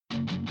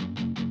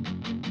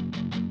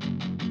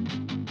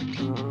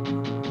Boston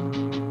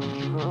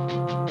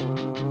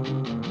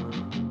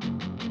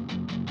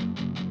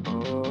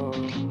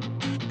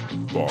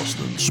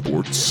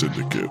Sports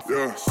Syndicate.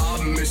 Yeah.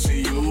 I'm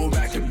missing you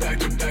back to back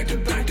to back to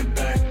back to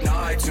back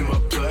nights in my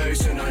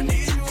place, and I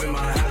need you in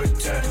my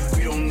habitat.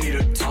 We don't need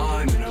a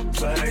time and a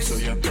place, so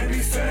yeah, baby,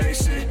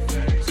 face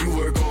it. You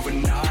work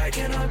overnight,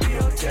 can I be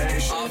okay?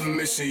 I'm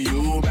missing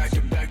you back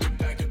to back to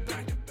back to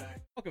back to back.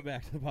 Welcome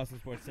back to the Boston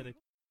Sports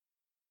Syndicate.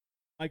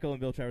 Michael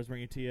and Bill Travers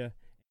bringing it to you.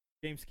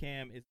 James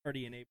Cam is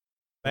already in April.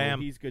 Bam.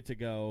 So he's good to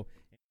go.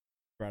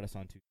 Brought us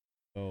on to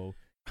go.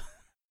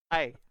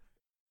 Hi.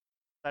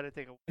 I didn't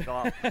take a week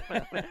off.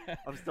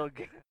 I'm still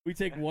good. We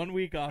take 1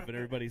 week off and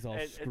everybody's all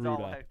It's screwed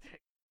all up. hectic.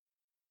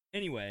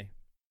 Anyway,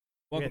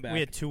 welcome back.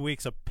 We had 2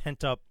 weeks of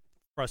pent-up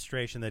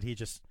frustration that he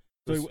just...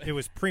 So it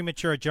was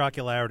premature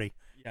jocularity.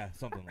 Yeah,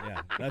 something.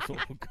 Yeah, that's what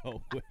we'll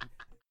go with.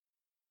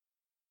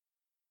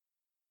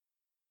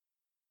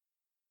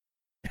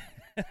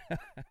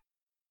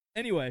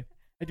 Anyway,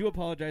 I do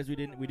apologize. We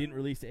didn't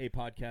release a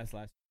podcast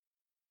last.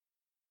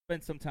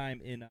 Spent some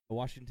time in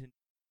Washington,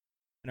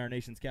 in our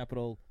nation's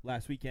capital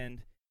last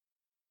weekend.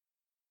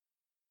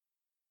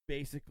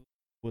 Basically,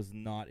 was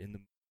not in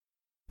the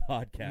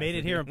podcast. Made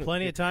it here in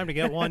plenty of time to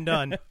get one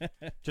done.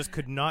 Just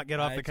could not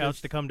get off the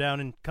couch to come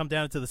down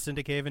to the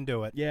Syndic Cave and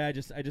do it. Yeah, I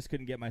just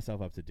couldn't get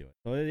myself up to do it.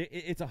 So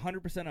it's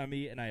 100% on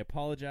me, and I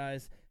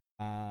apologize.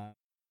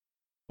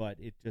 But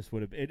it just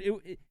would have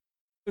it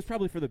was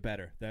probably for the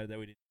better that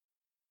we didn't.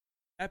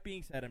 That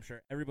being said, I'm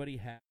sure everybody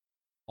has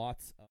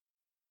lots of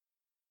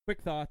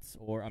quick thoughts,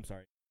 or I'm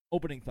sorry,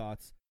 opening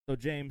thoughts. So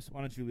James, why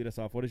don't you lead us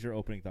off? What is your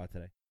opening thought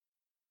today?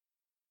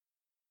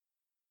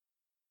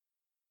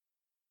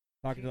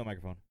 Talking to the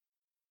microphone.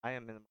 I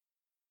am in the...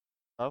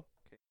 Hello?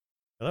 Okay.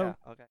 Hello? Yeah,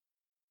 okay.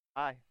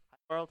 Hi. Hi,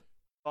 world.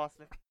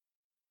 Boston.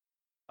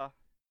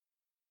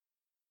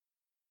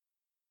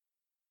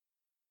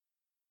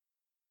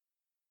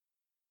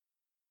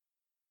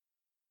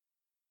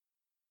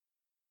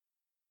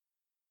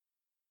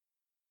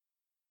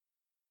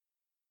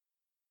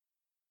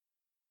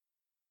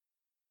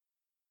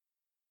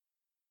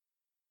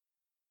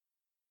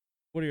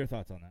 What are your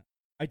thoughts on that?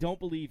 I don't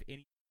believe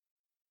any.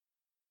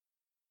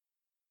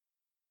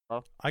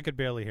 Hello? I could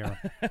barely hear him.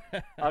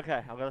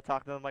 Okay, I'm going to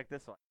talk to them like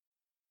this one.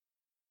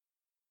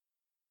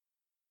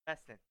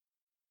 Testing.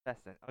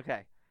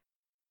 Okay.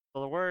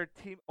 So the word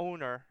team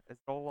owner is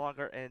no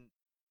longer in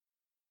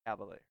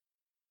vocabulary.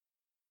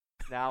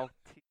 It's now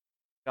team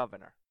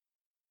governor.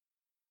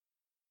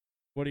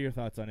 What are your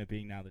thoughts on it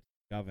being now the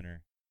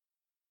governor?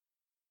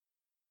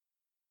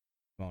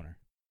 Owner.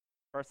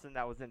 Person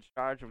that was in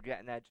charge of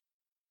getting that.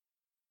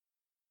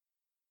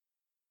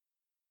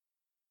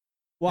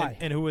 Why?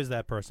 And who is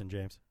that person,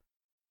 James?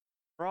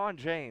 LeBron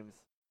James.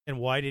 And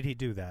why did he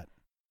do that?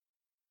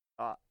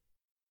 Sound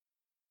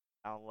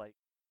like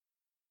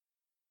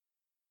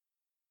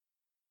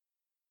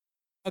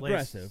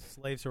Aggressive.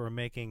 Slaves who are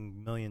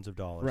making millions of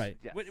dollars. Right.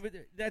 Yes.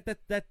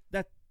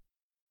 That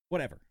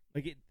whatever.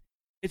 Like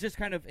it's just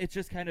kind of it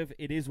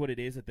is what it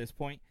is at this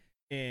point.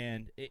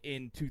 And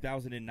in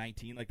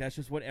 2019, like that's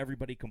just what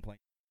everybody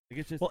complains. Like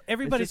it's just Well,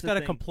 everybody's got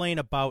to thing. complain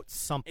about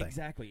something.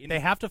 Exactly. And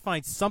They have to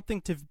find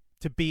something to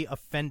be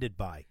offended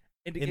by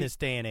and in this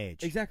day and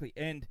age. Exactly.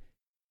 And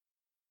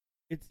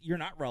you're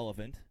not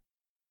relevant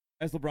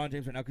as LeBron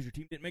James right now because your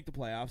team didn't make the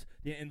playoffs.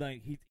 And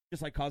like he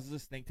just like causes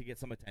this thing to get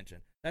some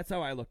attention. That's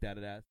how I looked at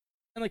it as.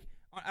 And like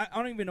I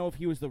don't even know if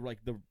he was the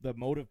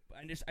motive.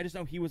 I just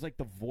know he was like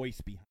the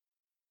voice behind.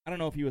 I don't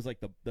know if he was like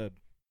the I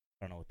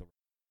don't know what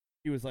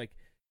he was like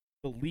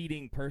the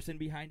leading person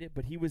behind it,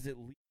 but he was at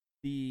least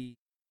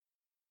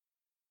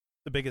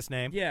the biggest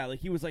name. Yeah,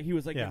 like he was like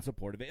Yeah. in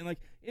support of it. And like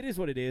it is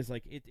what it is.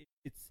 Like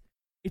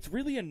it's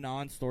really a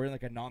non-story,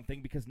 like a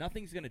non-thing because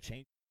nothing's going to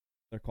change.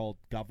 They're called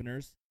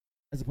governors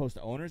as opposed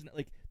to owners.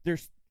 Like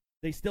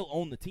they still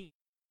own the team.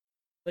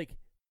 Like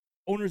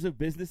owners of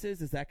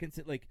businesses, is that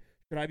considered like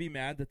should I be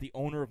mad that the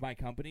owner of my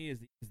company is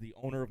the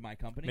owner of my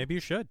company? Maybe you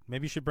should.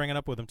 Maybe you should bring it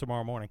up with him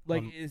tomorrow morning.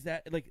 Like is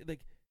that like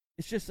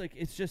it's just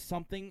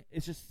something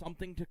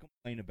to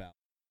complain about.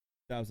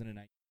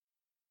 2019.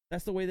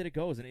 That's the way that it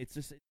goes, and it's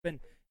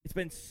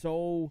been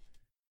so.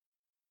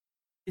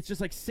 It's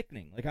just like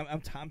sickening. Like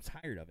I'm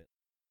tired of it.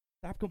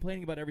 Stop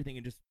complaining about everything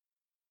and just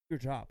do your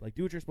job. Like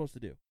do what you're supposed to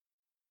do.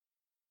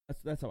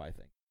 That's how I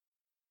think.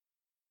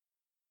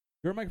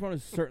 Your microphone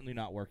is certainly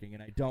not working,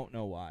 and I don't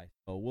know why.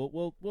 So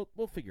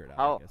we'll figure it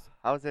out. I guess.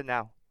 How's it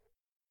now?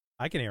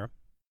 I can hear him.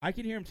 I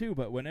can hear him too,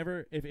 but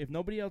whenever if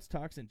nobody else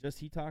talks and just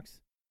he talks,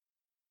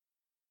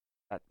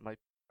 That might be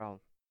a problem.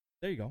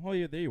 there you go. Oh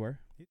yeah, there you were.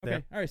 He's Okay,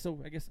 there. all right. So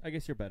I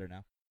guess you're better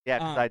now. Yeah,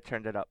 because I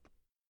turned it up.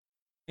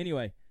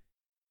 Anyway, do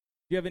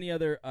you have any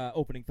other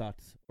opening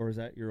thoughts, or is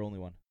that your only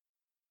one?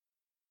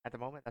 At the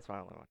moment, that's my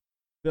only one.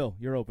 Bill,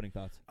 your opening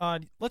thoughts.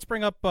 Let's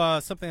bring up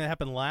something that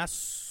happened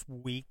last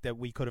week that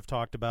we could have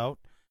talked about,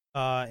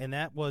 and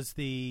that was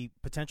the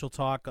potential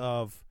talk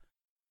of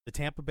the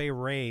Tampa Bay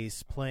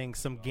Rays playing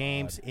some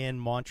games in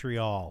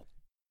Montreal.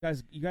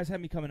 You guys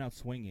had me coming out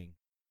swinging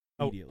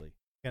immediately.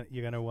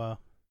 You're gonna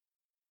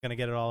Gonna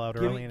get it all out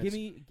Give early.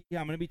 me, yeah,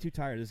 I'm gonna be too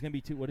tired. There's gonna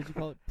be too. What did you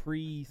call it?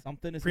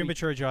 Pre-something.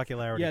 Premature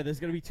ejacularity. Yeah, there's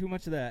gonna be too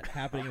much of that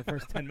happening in the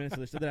first 10 minutes of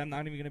this, so that I'm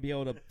not even gonna be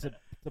able to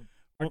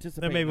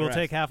participate. Then maybe in the we'll rest.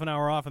 take half an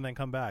hour off and then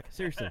come back.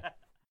 Seriously,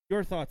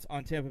 your thoughts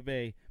on Tampa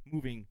Bay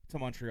moving to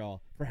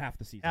Montreal for half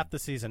the season? Half the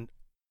season.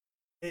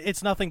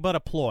 It's nothing but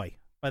a ploy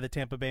by the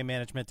Tampa Bay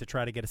management to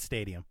try to get a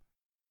stadium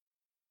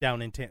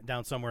down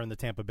somewhere in the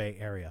Tampa Bay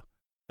area.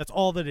 That's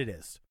all that it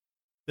is.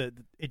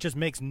 It just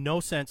makes no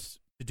sense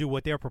to do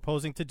what they're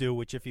proposing to do,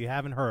 which if you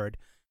haven't heard,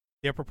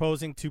 they're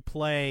proposing to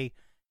play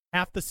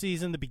half the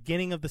season, the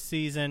beginning of the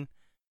season,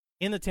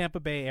 in the Tampa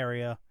Bay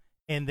area,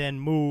 and then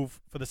move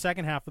for the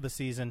second half of the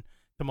season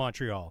to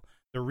Montreal.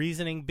 The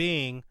reasoning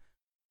being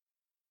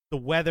the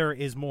weather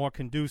is more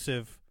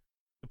conducive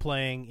to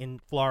playing in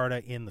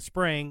Florida in the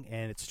spring,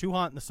 and it's too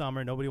hot in the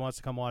summer. Nobody wants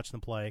to come watch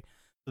them play,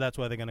 so that's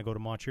why they're going to go to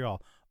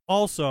Montreal.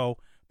 Also,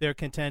 they're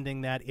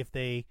contending that if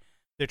they're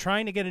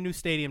trying to get a new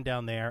stadium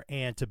down there,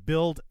 and to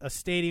build a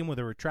stadium with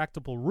a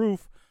retractable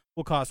roof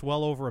will cost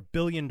well over $1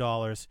 billion.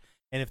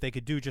 And if they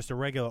could do just a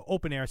regular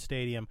open-air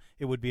stadium,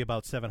 it would be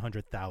about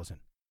 $700,000.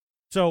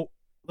 So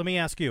let me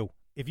ask you,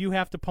 if you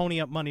have to pony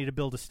up money to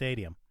build a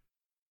stadium,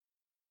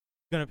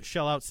 you're going to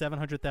shell out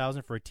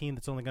 $700,000 for a team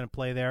that's only going to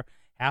play there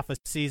half a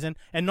season,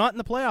 and not in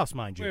the playoffs,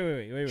 mind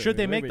you. Wait. Should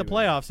they make the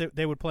playoffs,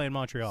 they would play in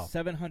Montreal.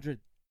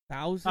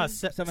 700,000?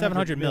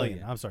 700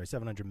 million. I'm sorry,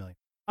 700 million.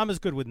 I'm as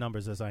good with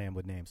numbers as I am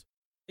with names.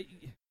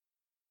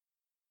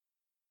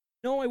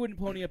 No, I wouldn't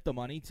pony up the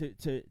money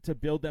to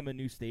build them a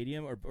new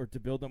stadium or to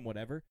build them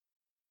whatever.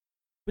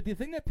 But the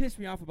thing that pissed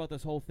me off about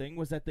this whole thing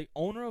was that the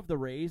owner of the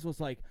Rays was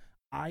like,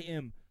 I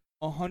am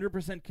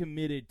 100%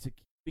 committed to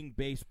keeping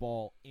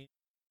baseball in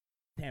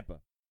Tampa.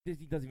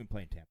 He doesn't even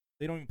play in Tampa.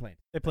 They don't even play in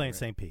Tampa. They play in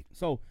St. Pete.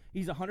 So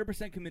he's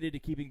 100% committed to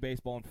keeping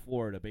baseball in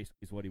Florida, basically,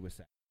 is what he was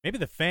saying. Maybe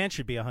the fans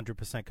should be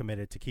 100%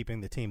 committed to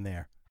keeping the team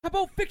there. How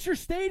about fix your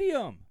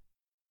stadium?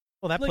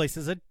 Well, that place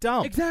is a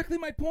dump. Exactly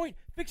my point.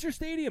 Fix your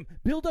stadium.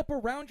 Build up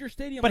around your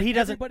stadium. But like he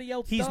doesn't. Everybody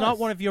else He's does. not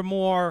one of your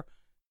more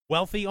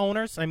wealthy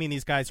owners. I mean,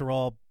 these guys are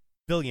all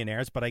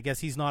billionaires, but I guess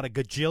he's not a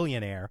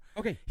gajillionaire.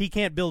 Okay. He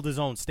can't build his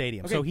own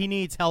stadium, Okay. so he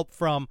needs help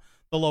from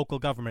the local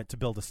government to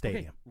build a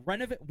stadium.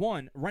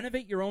 Okay.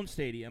 Renovate your own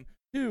stadium.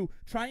 2,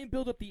 try and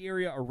build up the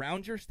area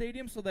around your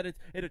stadium so that it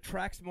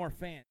attracts more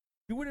fans.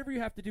 Do whatever you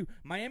have to do.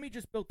 Miami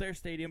just built their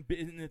stadium,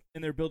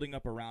 and they're building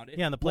up around it.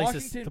 Yeah, and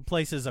the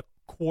place is a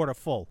quarter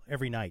full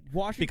every night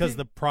because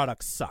the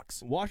product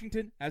sucks.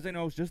 Washington, as I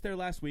know, was just there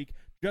last week.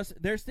 Just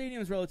their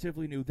stadium is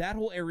relatively new. That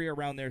whole area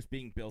around there is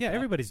being built. Yeah, up.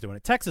 everybody's doing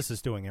it. Texas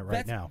is doing it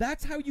right now.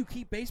 That's how you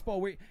keep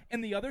baseball.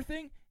 And the other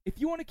thing, if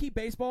you want to keep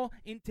baseball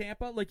in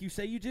Tampa, like you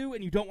say you do,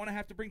 and you don't want to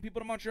have to bring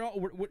people to Montreal,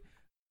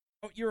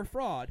 you're a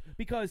fraud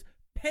because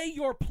pay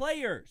your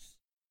players.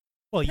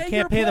 Well, you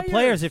can't pay the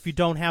players if you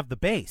don't have the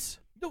base.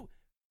 No,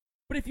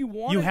 but if you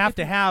want, you have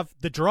to have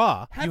the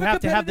draw. You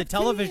have to have the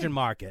television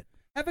market.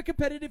 Have a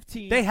competitive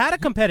team. They had a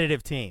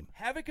competitive team.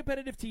 Have a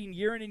competitive team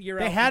year in and year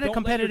out. They had a Don't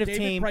competitive let your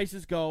David team.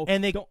 Prices go,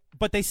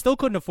 but they still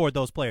couldn't afford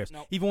those players,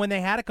 No. even when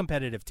they had a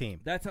competitive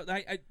team. That's how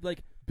I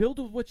like build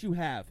with what you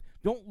have.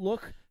 Don't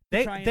look.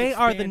 They are the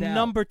expand out.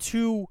 number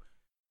 2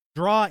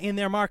 draw in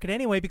their market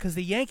anyway because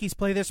the Yankees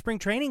play their spring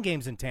training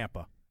games in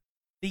Tampa.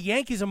 The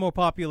Yankees are more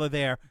popular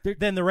there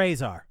than the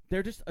Rays are.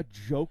 They're just a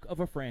joke of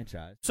a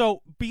franchise.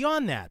 So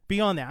beyond that,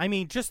 I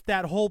mean, just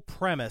that whole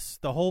premise,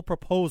 the whole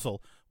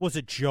proposal was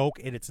a joke,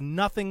 and it's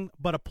nothing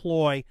but a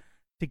ploy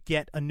to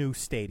get a new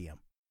stadium.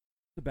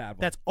 It's a bad one.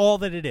 That's all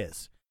that it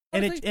is.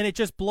 Honestly, And it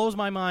just blows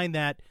my mind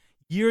that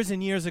years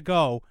and years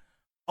ago,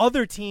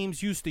 other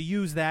teams used to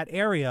use that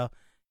area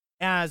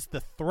as the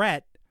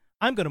threat.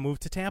 I'm going to move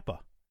to Tampa.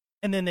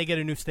 And then they get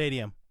a new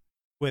stadium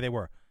where they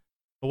were.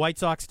 The White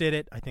Sox did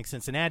it. I think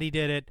Cincinnati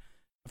did it.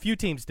 A few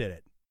teams did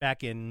it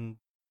back in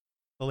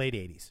the late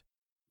 80s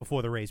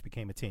before the Rays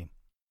became a team.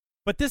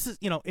 But this is,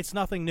 it's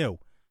nothing new.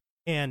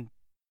 And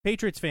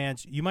Patriots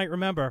fans, you might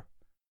remember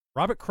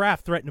Robert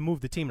Kraft threatened to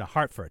move the team to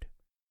Hartford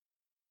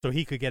so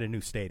he could get a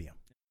new stadium.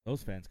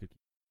 Those fans could.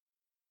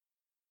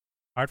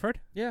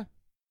 Hartford? Yeah.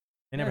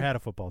 They never had a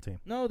football team.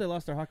 No, they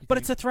lost their hockey team. But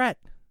it's a threat.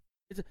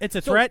 It's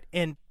a so- threat,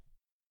 and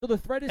So the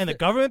threat is the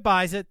government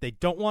buys it. They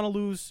don't want to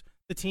lose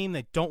the team.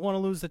 They don't want to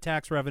lose the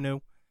tax revenue.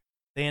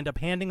 They end up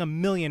handing a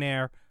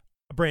millionaire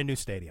a brand new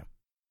stadium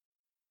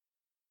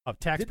of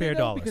taxpayer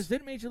dollars. Because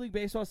didn't Major League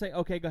Baseball say,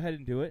 "Okay, go ahead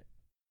and do it"?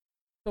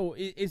 So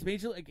is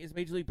Major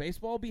League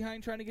Baseball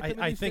behind trying to get them a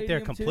new I think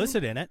they're stadium,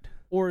 complicit too? in it.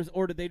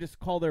 Or did they just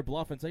call their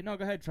bluff and say, "No,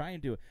 go ahead, try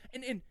and do it"?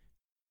 And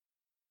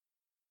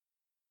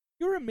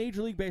you're a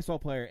Major League Baseball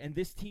player, and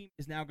this team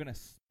is now going to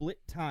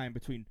split time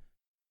between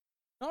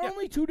not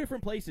only 2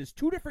 different places,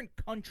 2 different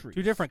countries.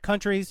 2 different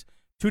countries,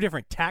 2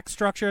 different tax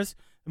structures.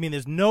 I mean,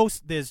 there's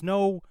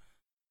no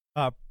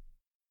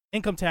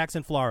income tax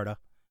in Florida.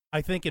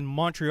 I think in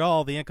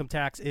Montreal, the income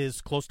tax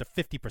is close to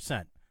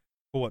 50%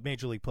 for what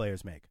Major League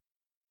players make.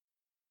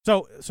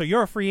 So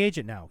you're a free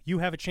agent now. You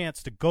have a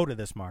chance to go to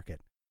this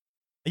market.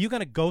 Are you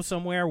going to go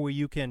somewhere where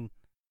you can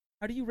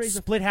How do you raise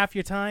split half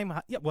your time?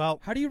 Yeah, well,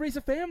 How do you raise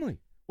a family?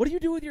 What do you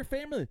do with your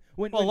family?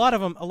 Well, a lot of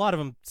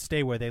them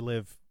stay where they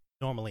live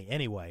normally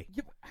anyway.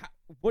 Yeah,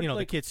 what,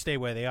 the kids stay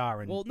where they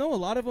are. And well, no, a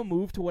lot of them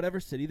move to whatever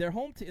city they're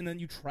home to, and then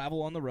you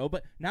travel on the road.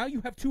 But now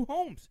you have 2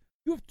 homes.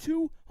 You have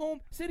 2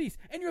 home cities,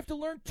 and you have to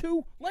learn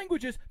 2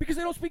 languages because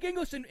they don't speak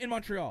English in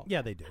Montreal.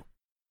 Yeah, they do.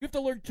 You have to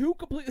learn 2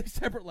 completely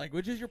separate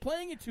languages. You're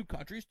playing in 2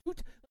 countries.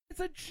 It's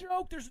a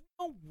joke. There's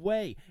no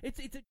way. It's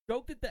a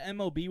joke that the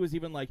MLB was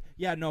even like,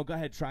 yeah, no, go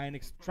ahead, try and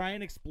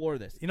explore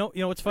this. You know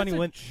what's funny,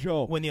 when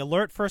the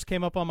alert first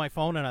came up on my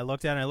phone and I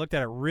looked at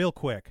it real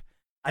quick,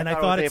 and I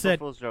thought it said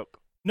April Fool's joke.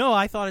 No,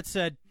 I thought it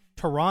said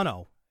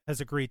Toronto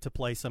has agreed to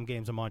play some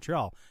games in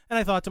Montreal, and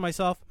I thought to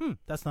myself,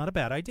 that's not a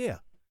bad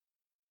idea.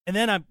 And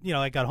then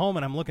I got home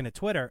and I'm looking at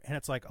Twitter, and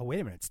it's like, oh, wait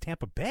a minute, it's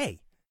Tampa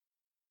Bay.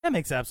 That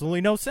makes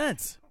absolutely no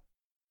sense.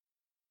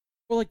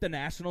 Or like the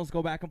Nationals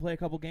go back and play a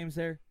couple games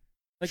there.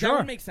 Like sure. That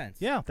would make sense.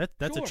 Yeah,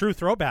 that's sure. a true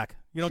throwback.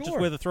 You don't just Sure.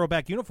 wear the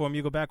throwback uniform.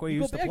 You go back where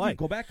you used to play. You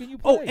go back and you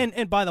play. Oh,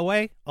 and by the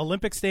way,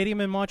 Olympic Stadium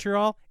in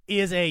Montreal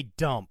is a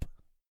dump.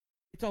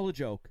 It's all a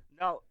joke.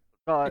 No,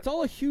 It's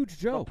all a huge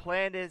joke. The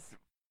plan is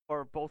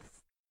for both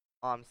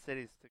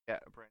cities to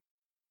get a brand.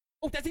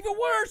 Oh, that's even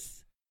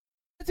worse.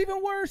 That's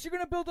even worse. You're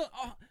gonna build a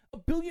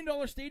 $1 billion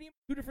stadium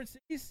in 2 different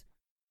cities.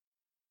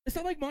 It's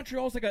not like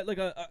Montreal's like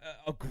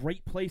a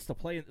great place to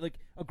play. Like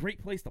a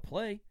great place to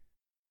play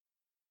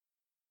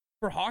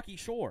for hockey,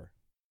 sure.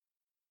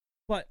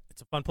 But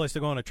It's a fun place to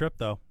go on a trip,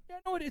 though. yeah,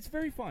 no, it's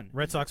very fun.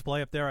 Red Sox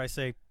play up there. I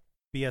say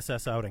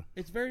BSS outing.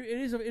 It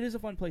is a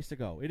fun place to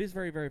go. It is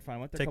very, very fun. I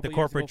went there a Take the couple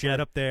years corporate ago jet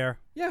for- up there.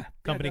 Yeah,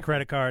 Company definitely.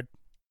 credit card.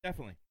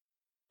 Definitely.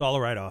 It's all a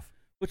write-off.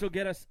 Which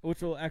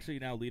will actually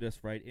now lead us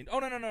right in. Oh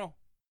no.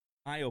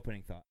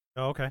 Eye-opening thought.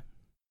 Oh, okay.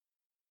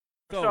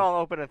 We're still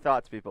all opening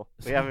thoughts, people.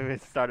 We haven't even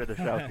started the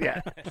show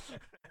yet.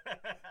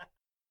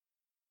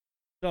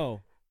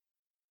 So,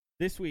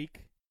 this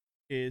week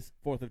is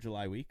 4th of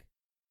July week.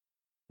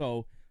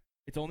 So,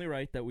 it's only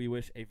right that we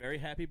wish a very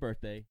happy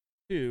birthday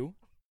to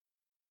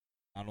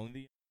not only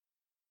the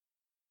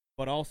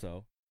but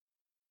also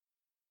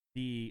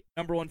the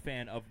 #1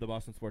 fan of the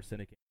Boston Sports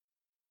Syndicate.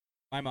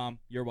 My mom,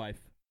 your wife.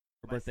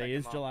 Her My birthday second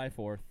is mom. July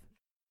 4th.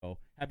 So,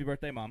 happy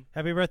birthday, Mom.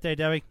 Happy birthday,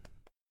 Debbie.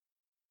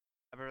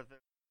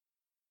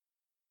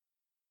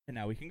 And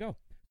now we can go.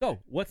 So,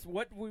 That's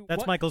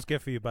what Michael's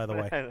gift for you, by the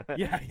way.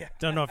 Yeah.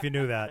 Don't know if you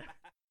knew that.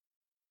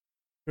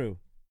 True.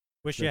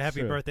 Wish you a That's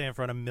happy true. birthday in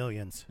front of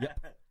millions.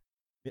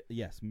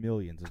 Yes,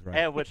 millions is right.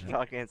 And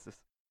Wichita, Kansas.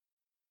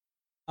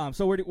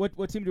 So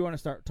what team do you want to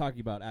start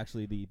talking about?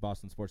 Actually, the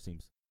Boston sports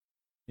teams.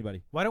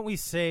 Anybody? Why don't we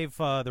save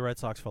the Red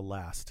Sox for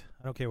last?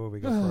 I don't care where we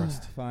go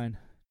first. Fine.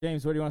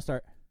 James, where do you want to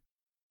start?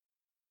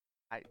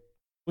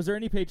 Was there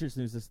any Patriots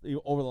news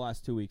over the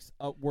last 2 weeks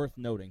worth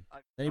noting?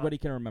 Anybody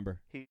can remember?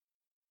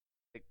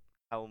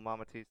 How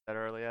Mama T said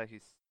earlier,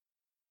 he's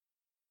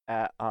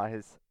at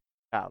his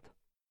child.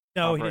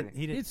 No, Operating.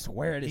 he didn't. He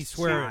swear at He his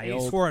swore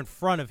child. in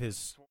front of his.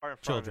 Swore in front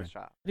of Children. his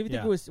child. I didn't even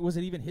Yeah. think was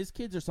it even his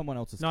kids or someone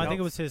else's No, kids? I think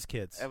it was his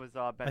kids. It was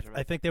Benjamin.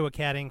 I think they were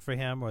caddying for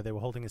him, or they were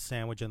holding a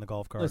sandwich in the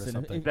golf cart Listen, or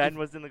something. Ben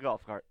was in the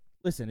golf cart.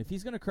 Listen, if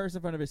he's going to curse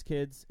in front of his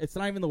kids, it's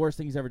not even the worst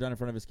thing he's ever done in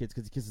front of his kids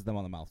because he kisses them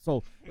on the mouth.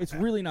 So it's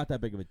really not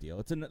that big of a deal.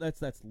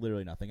 That's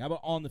literally nothing. How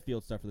about on the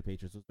field stuff for the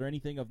Patriots? Was there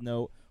anything of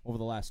note over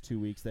the last 2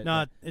 weeks that,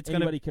 No, that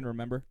anybody can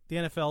remember? The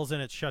NFL's in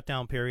its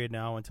shutdown period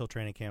now until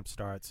training camp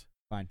starts.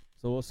 Fine.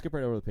 So we'll skip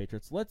right over the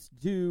Patriots. Let's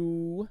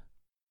do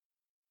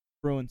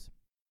Bruins.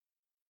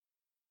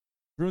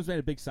 Bruins made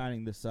a big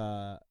signing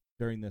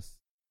during this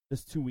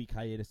 2-week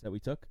hiatus that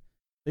we took.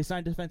 They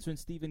signed defenseman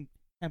Steven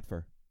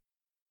Kempfer.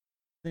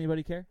 Does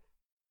anybody care?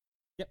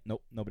 Yep.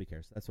 Nope. Nobody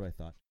cares. That's what I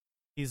thought.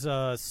 He's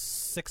a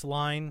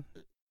 6-line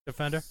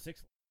defender.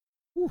 Sixth.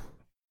 Whew.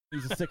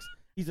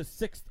 He's a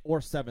 6th or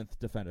 7th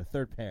defender,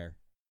 third pair.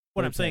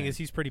 What Third I'm saying pair. is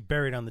he's pretty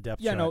buried on the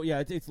depth Yeah, chart. no,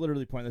 yeah, it's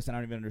literally pointless. I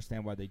don't even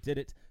understand why they did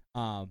it.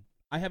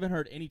 I haven't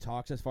heard any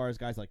talks as far as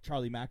guys like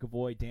Charlie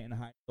McAvoy, Danton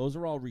Hine. Those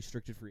are all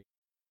restricted free.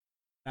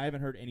 I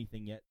haven't heard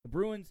anything yet. The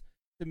Bruins,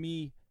 to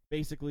me,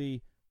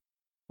 basically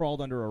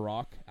crawled under a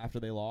rock after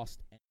they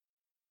lost.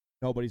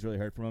 Nobody's really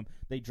heard from them.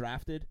 They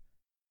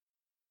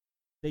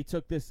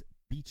took this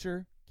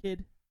Beecher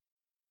kid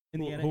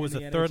who was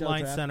in a the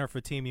third-line NHL draft. center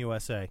for Team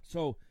USA,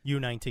 So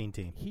U19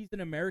 team. he's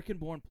an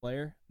American-born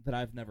player that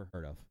I've never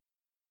heard of.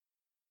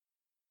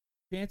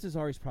 Chances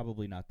are he's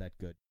probably not that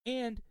good.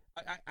 And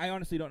I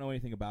honestly don't know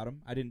anything about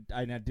him. I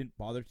didn't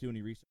bother to do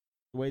any research.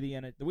 The way the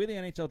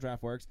NHL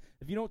draft works,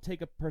 if you don't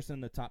take a person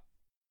in the top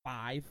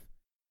 5,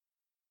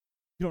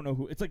 you don't know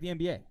who. It's like the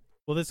NBA.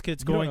 Well, this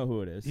kid's You going. don't know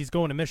who it is. He's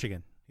going to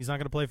Michigan. He's not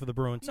going to play for the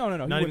Bruins. No.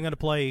 Not even going to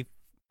play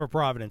for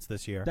Providence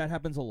this year. That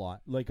happens a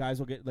lot. Like guys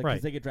will get 'cause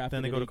Right. they get drafted.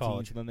 Then they at go to 18,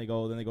 college. so then they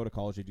go to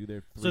college. They do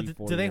their 3, So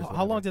 4 do they? years, How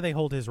long whatever. do they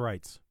hold his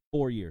rights?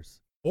 4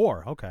 years.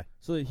 4. Okay.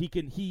 So that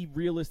he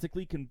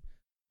realistically can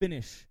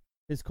finish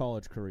his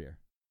college career.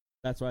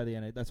 That's why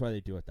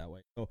they do it that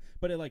way. So,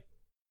 but like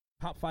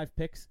top 5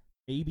 picks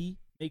maybe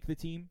make the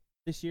team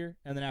this year,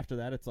 and then after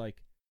that it's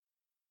like,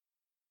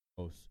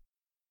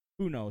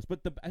 who knows? But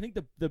I think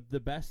the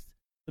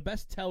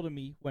best tell to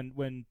me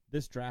when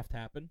this draft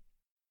happened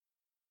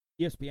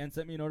ESPN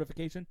sent me a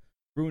notification.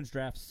 Bruins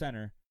draft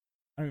center.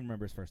 I don't even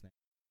remember his first name.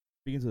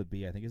 Begins with a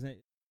B, I think, isn't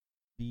it?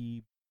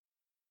 B.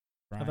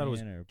 Brian I thought it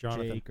was or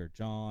Jonathan. Jake or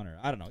John or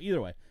I don't know.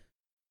 Either way.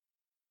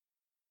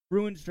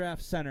 Bruins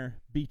draft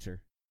center,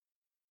 Beecher.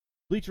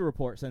 Bleacher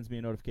Report sends me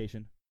a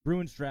notification.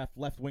 Bruins draft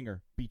left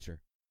winger, Beecher.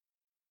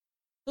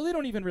 So they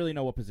don't even really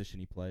know what position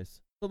he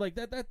plays. So like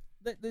that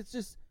it's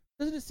just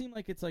doesn't it seem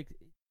like it's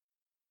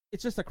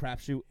just a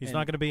crapshoot? He's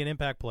not going to be an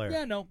impact player.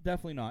 Yeah, no,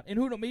 definitely not. And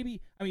who knows?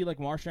 Maybe like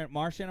Marchand,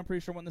 I'm pretty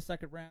sure won the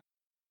second round,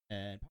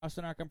 and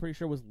Pasternak, I'm pretty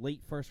sure was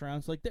late first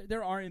round. So like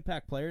there are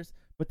impact players,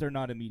 but they're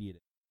not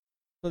immediate.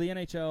 So the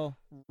NHL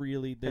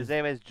really His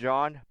name is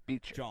John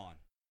Beecher. John.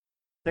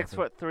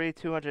 6'3",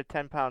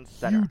 210 pounds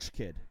center. Huge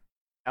kid.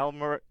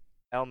 From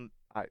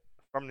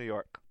New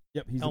York.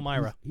 Yep,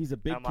 Elmira. He's a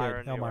big Elmira,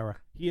 kid. New York. Elmira.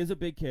 He is a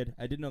big kid.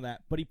 I didn't know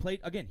that, but he played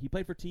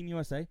for Team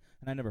USA,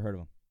 and I never heard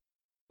of him.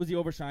 Was he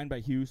overshined by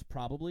Hughes?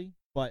 Probably,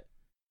 but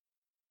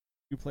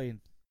you play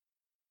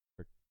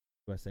for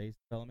USA's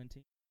development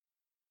team.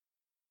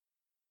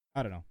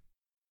 I don't know.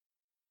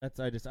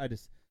 I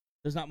just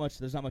there's not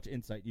much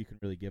insight you can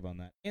really give on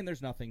that, and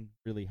there's nothing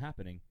really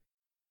happening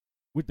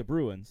with the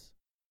Bruins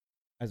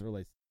as it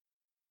relates.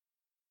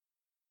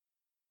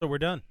 So we're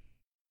done.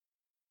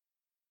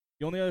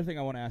 The only other thing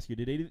I want to ask you,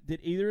 did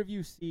either of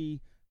you see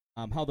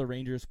how the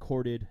Rangers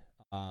courted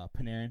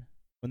Panarin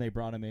when they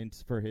brought him in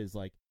for his,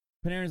 like,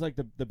 Panarin's like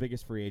the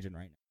biggest free agent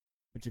right now,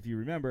 which if you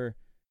remember,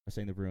 I was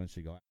saying the Bruins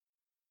should go out.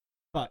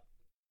 But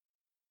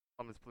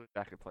Columbus Blue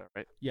Jacket player,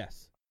 right?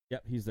 yes.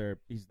 Yep, he's their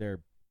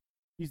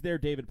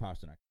David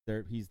Pasternak.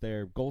 He's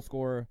their goal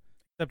scorer.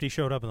 Except he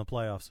showed up in the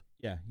playoffs.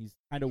 Yeah, he's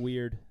kind of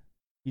weird.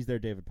 He's their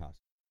David Pasternak.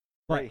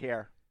 Right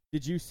here.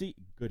 Did you see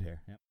good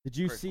hair? Yeah. Did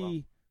you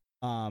see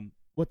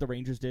what the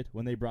Rangers did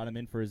when they brought him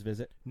in for his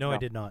visit? No, I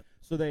did not.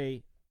 So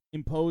they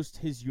imposed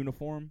his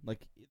uniform,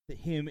 like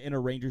him in a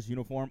Rangers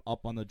uniform,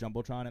 up on the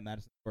Jumbotron at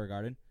Madison Square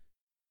Garden.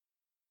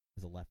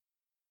 As a left.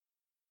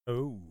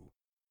 Oh.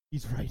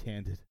 He's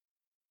right-handed.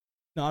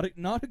 Not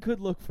a good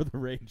look for the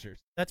Rangers.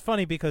 That's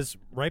funny because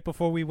right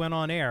before we went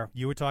on air,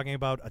 you were talking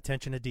about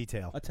attention to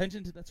detail.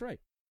 That's right.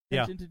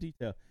 Attention to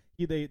detail.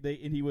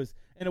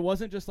 And it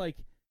wasn't just like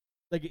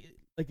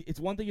it's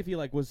one thing if he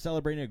like was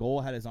celebrating a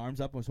goal, had his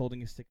arms up and was holding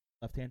his stick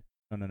left hand.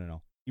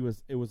 No.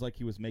 It was like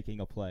he was making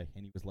a play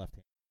and he was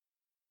left-handed.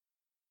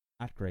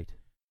 Not great.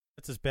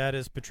 That's as bad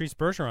as Patrice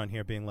Bergeron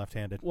here being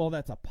left-handed. Well,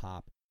 that's a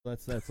pop.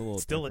 That's a little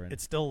different.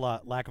 It's still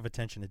lack of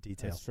attention to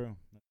detail. That's true.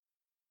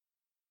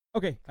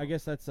 Okay, I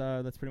guess that's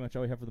pretty much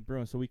all we have for the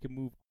Bruins. So we can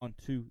move on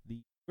to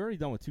we're already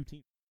done with two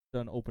teams.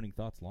 Done opening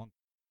thoughts long.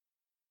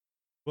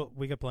 Well,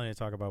 we got plenty to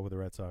talk about with the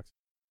Red Sox.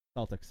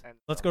 Celtics.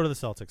 Let's go to the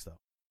Celtics though.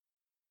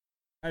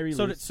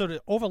 So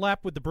to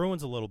overlap with the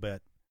Bruins a little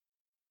bit,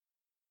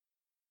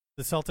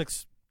 the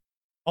Celtics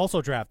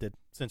also drafted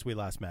since we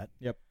last met.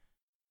 Yep.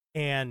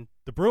 And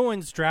the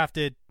Bruins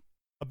drafted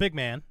a big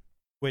man,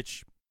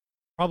 which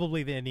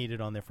probably they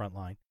needed on their front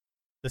line.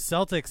 The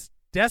Celtics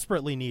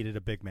desperately needed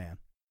a big man,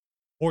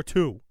 or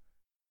two,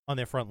 on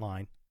their front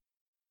line.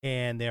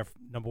 And their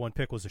number one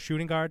pick was a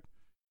shooting guard.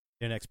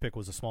 Their next pick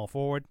was a small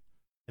forward.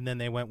 And then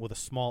they went with a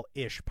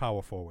small-ish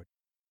power forward.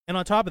 And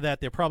on top of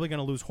that, they're probably going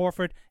to lose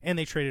Horford, and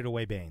they traded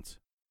away Baines.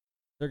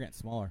 They're getting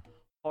smaller.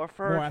 More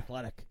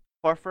athletic.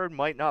 Horford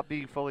might not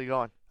be fully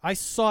gone. I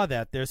saw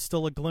that. There's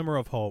still a glimmer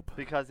of hope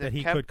because that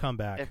he could come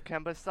back. If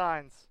Kemba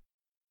signs,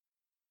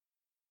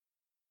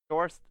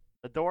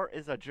 the door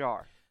is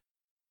ajar.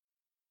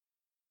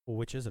 Well,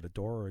 which is it, a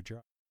door or a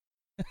jar?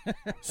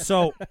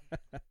 So,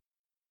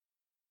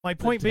 my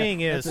point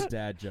being is, that's a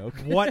dad joke.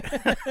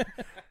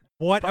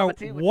 What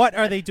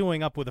are they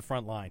doing up with the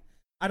front line?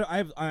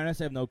 I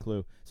honestly have no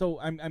clue. So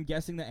I'm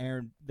guessing that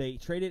they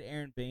traded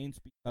Aaron Baines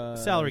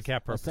because salary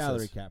cap purposes.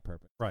 Salary cap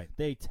purpose. Right.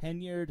 They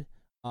tenured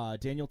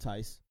Daniel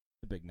Tice,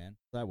 the big man.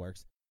 That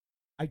works.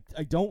 I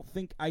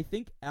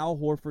think Al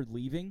Horford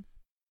leaving,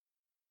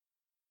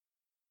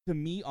 to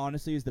me,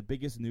 honestly, is the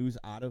biggest news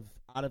out of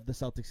the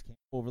Celtics camp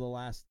over the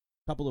last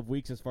couple of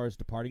weeks as far as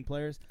departing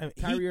players.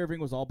 Kyrie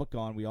Irving was all but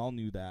gone. We all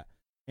knew that.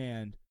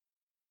 And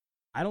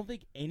I don't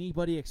think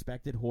anybody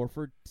expected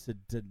Horford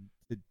to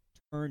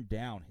turn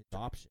down his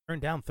option. Turn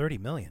down $30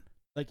 million.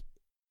 Like,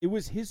 it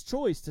was his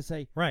choice to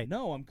say, right,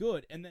 no, I'm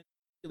good. And then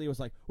it was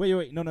like,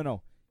 wait,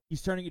 no.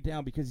 He's turning it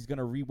down because he's going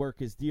to rework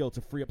his deal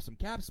to free up some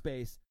cap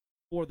space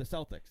for the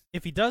Celtics.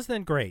 If he does,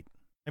 then great.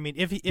 I mean,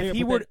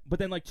 but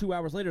then like 2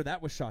 hours later,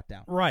 that was shot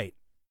down. Right.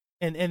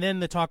 And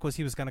then the talk was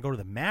he was going to go to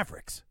the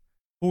Mavericks,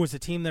 who was a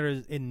team that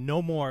is in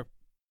no more.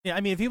 Yeah, I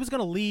mean, if he was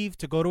going to leave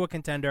to go to a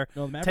contender,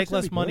 take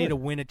less money to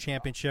win a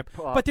championship,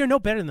 but they're no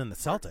better than the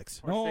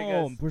Celtics.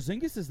 No,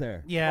 Porzingis is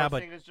there. Yeah,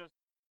 but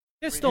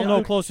they're still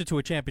no closer to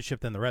a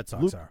championship than the Red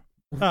Sox are,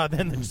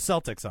 than the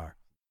Celtics are.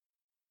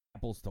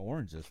 Apples to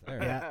oranges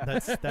there. Yeah,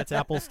 that's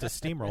apples to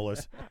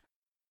steamrollers.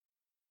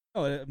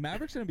 Oh,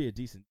 Mavericks going to be a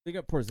decent. They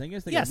got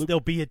Porzingis. Yes,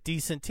 they'll be a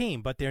decent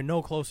team, but they're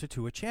no closer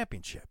to a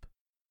championship,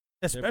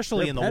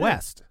 especially in the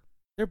West.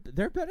 They're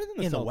better than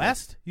the Celtics. In the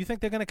West? You think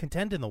they're going to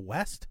contend in the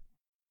West?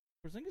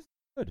 Porzingis is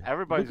good.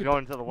 Everybody's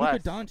going to the West.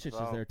 Luka Doncic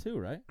is there too,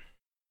 right?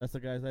 That's the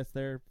guys. That's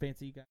their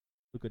fancy guy,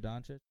 Luka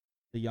Doncic,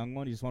 the young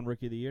one. He just won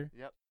Rookie of the Year.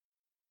 Yep.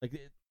 Like,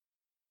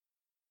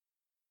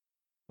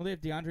 well, they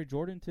have DeAndre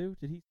Jordan too.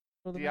 Did he?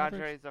 Go to the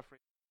Mavericks? DeAndre's a free.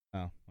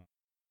 Oh. Well.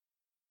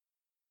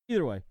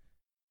 Either way,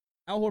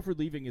 Al Horford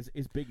leaving is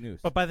big news.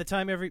 But by the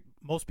time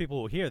most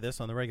people will hear this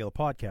on the regular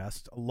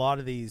podcast, a lot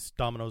of these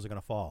dominoes are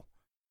going to fall.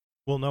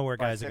 We'll know where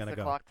guys are going to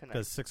go.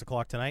 Because 6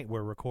 o'clock tonight,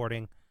 we're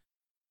recording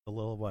a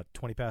little,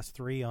 20 past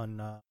 3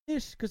 on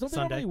Ish, because don't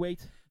Sunday. they normally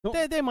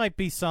wait? There might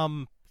be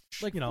some,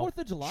 Like 4th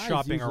of July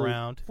shopping is usually,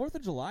 around. 4th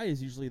of July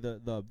is usually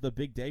the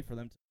big day for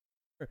them.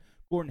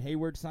 Gordon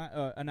Hayward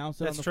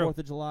announced it That's on the true. 4th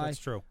of July. That's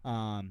true.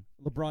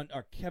 LeBron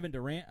or Kevin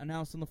Durant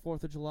announced on the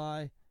 4th of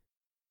July.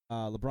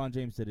 LeBron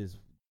James did his,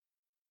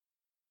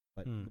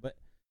 but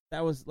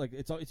that was like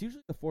it's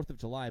usually the 4th of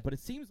July. But it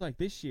seems like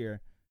this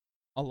year,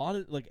 a lot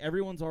of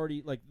everyone's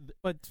already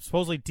But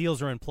supposedly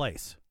deals are in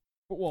place.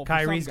 Well,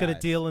 Kyrie's got a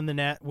deal in the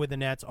net with the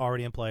Nets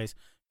already in place.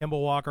 Kemba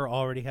Walker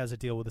already has a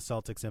deal with the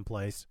Celtics in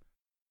place.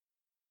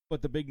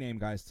 But the big name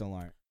guys still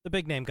aren't. The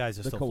big name guys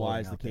are The still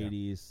floating Kawhis, out the there.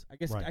 KDs.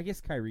 Right. I guess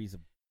Kyrie's.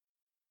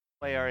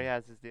 Clay already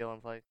has his deal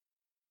in place.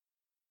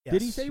 Yes.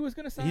 Did he say he was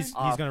going to sign? He's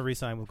going to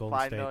re-sign with Golden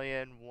 $5 State.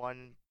 million,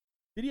 one.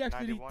 Did he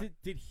actually? 91?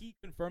 Did he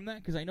confirm that?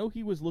 Because I know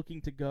he was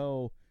looking to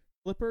go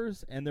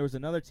Clippers, and there was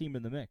another team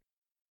in the mix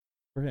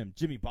for him.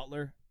 Jimmy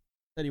Butler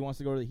said he wants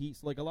to go to the Heat.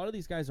 So a lot of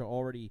these guys are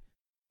already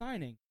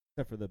signing,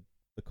 except for the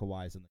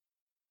Kawhis and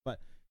But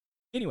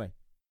anyway,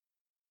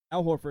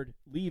 Al Horford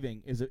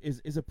leaving is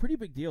a pretty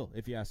big deal,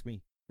 if you ask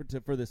me,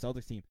 for the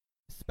Celtics team,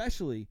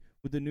 especially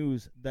with the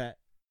news that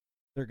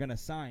they're going to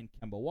sign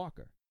Kemba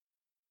Walker.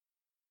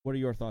 What are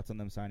your thoughts on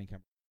them signing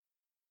Kemba?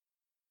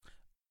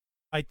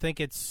 I think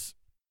it's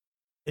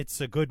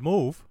a good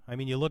move. I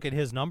mean, you look at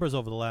his numbers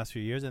over the last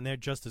few years, and they're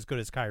just as good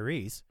as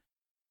Kyrie's.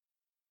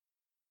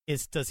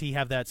 Does he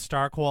have that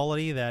star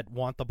quality that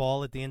want the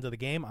ball at the end of the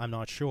game? I'm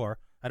not sure.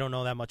 I don't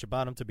know that much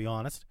about him, to be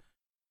honest.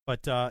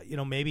 But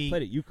maybe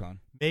Played at UConn.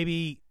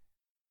 Maybe.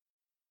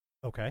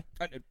 Okay.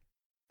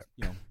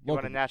 He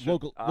won a national.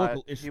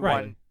 Local he issue.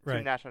 won Right.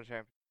 2 national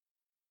championships.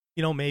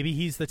 Maybe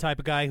he's the type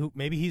of guy who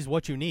maybe he's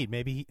what you need.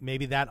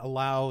 Maybe that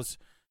allows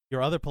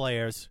your other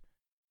players,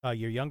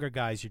 your younger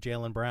guys, your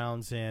Jaylen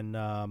Browns and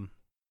the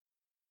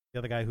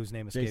other guy whose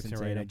name escapes me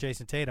right now,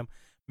 Jason Tatum.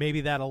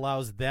 Maybe that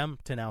allows them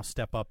to now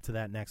step up to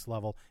that next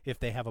level if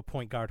they have a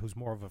point guard who's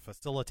more of a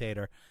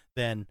facilitator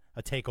than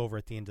a takeover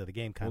at the end of the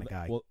game kind of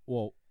guy.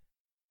 Well,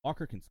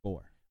 Walker can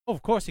score. Oh,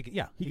 of course he can.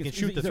 Yeah, he can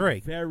shoot the three.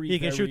 He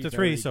can shoot the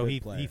three, so he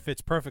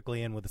fits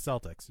perfectly in with the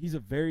Celtics. He's a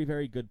very,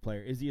 very good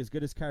player. Is he as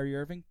good as Kyrie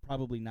Irving?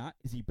 Probably not.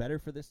 Is he better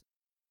for this?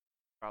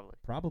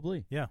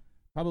 Probably. Yeah.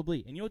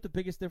 Probably. And you know what the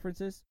biggest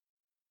difference is?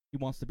 He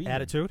wants to be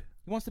Attitude? Here.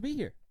 He wants to be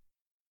here.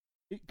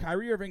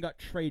 Kyrie Irving got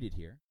traded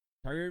here.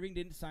 Kyrie Irving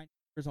didn't sign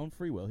for his own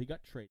free will. He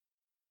got traded.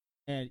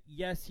 And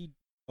yes, he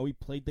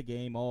played the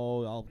game.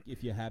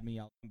 If you have me,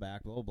 I'll come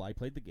back. Blah, blah, blah. He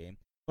played the game.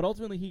 But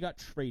ultimately, he got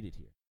traded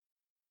here.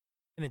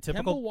 And in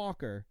typical Kemba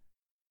Walker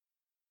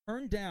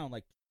turned down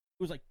it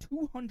was like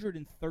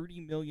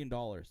 $230 million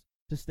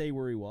to stay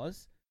where he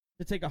was,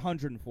 to take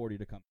 $140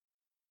 to come.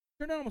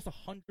 Turned down almost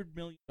 $100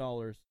 million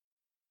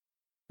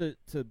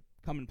to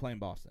come and play in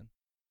Boston,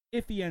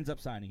 if he ends up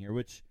signing here,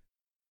 which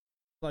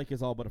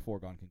is all but a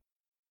foregone conclusion.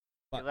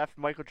 He left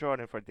Michael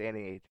Jordan for Danny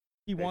Ainge.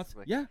 He wants,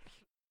 yeah.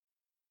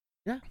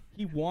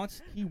 He wants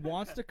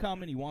to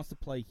come and he wants to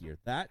play here.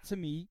 That to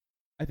me,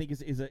 I think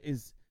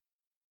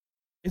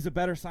is a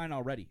better sign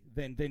already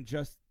than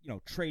just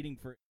trading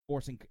for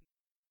forcing.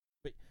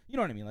 But you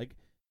know what I mean? Like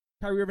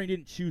Kyrie Irving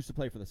didn't choose to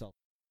play for the Celtics.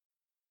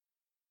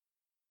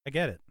 I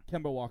get it.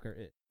 Kemba Walker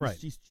is. Right.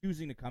 He's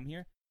choosing to come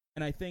here,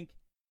 and I think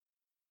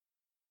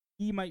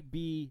he might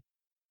be.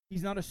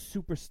 He's not a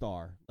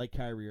superstar like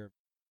Kyrie Irving.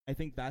 I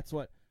think that's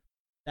what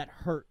that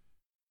hurt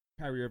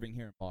Kyrie Irving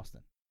here in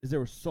Boston. Is there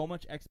was so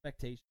much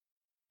expectation,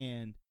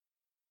 and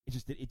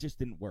it just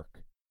didn't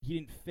work. He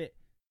didn't fit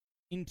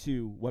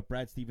into what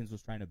Brad Stevens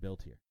was trying to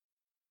build here.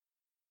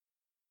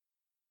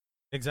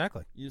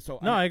 Exactly. So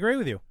I agree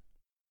with you.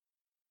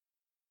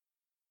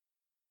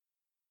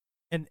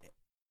 And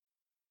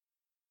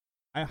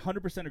I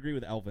 100% agree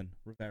with Elvin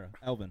Rivera.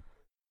 Elvin.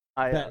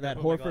 That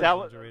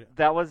Horford.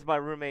 That was my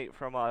roommate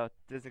from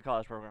Disney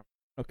College program.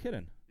 No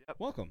kidding. Yep.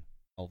 Welcome,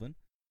 Elvin.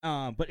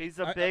 But he's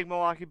a big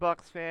Milwaukee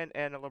Bucks fan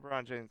and a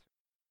LeBron James.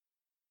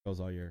 Shows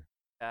all your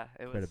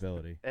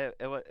credibility.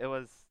 It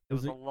was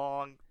a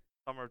long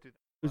summer of 2000.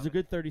 It was a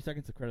good 30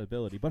 seconds of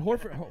credibility. But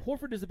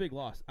Horford is a big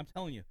loss. I'm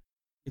telling you.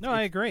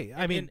 I agree.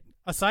 I mean,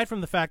 aside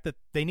from the fact that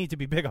they need to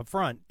be big up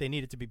front, they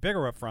needed to be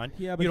bigger up front.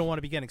 Yeah, you don't want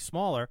to be getting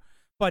smaller.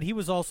 But he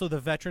was also the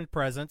veteran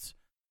presence.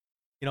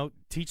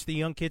 Teach the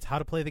young kids how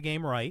to play the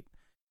game right.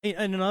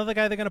 And another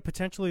guy they're going to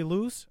potentially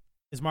lose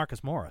is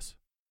Marcus Morris.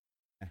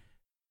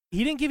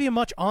 He didn't give you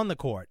much on the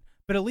court,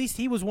 but at least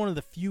he was one of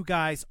the few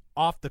guys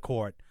off the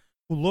court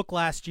who looked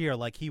last year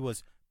like he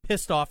was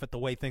pissed off at the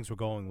way things were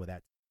going with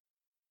that.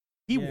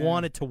 He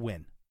wanted to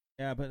win.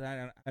 Yeah, but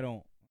I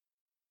don't.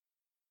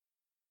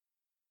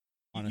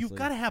 honestly. You've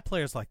got to have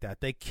players like that.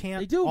 They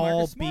can't They do, all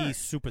Marcus be Smart.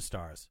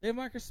 superstars. They have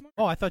Marcus Smart.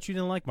 Oh, I thought you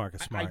didn't like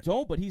Marcus I Smart.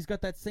 don't, but he's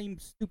got that same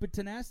stupid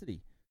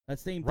tenacity. That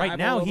same Right dive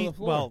now, all over the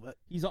floor.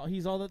 he's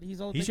he's all that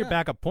your they got.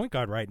 backup point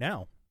guard right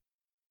now.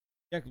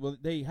 Yeah, well,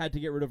 they had to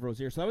get rid of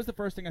Rozier, so that was the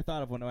first thing I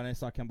thought of when I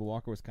saw Kemba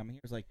Walker was coming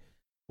here. I was like,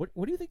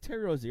 what do you think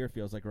Terry Rozier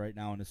feels like right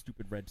now in a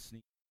stupid red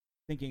sneak?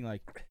 Thinking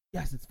like,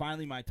 yes, it's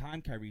finally my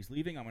time. Kyrie's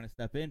leaving. I'm going to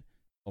step in.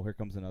 Oh, here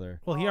comes another.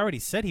 Well, he already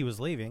said he was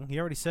leaving. He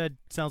already said,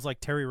 sounds like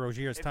Terry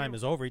Rozier's time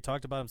is over. He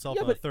talked about himself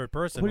in the third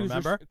person,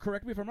 remember?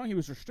 Correct me if I'm wrong. He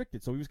was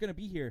restricted, so he was going to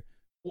be here.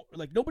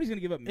 Like, nobody's going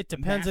to give up. It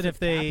depends on if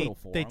they capital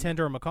for him.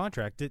 tender him a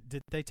contract.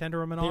 Did they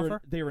tender him an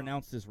offer? They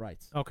renounced his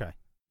rights. Okay.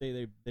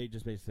 They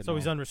just basically said So no.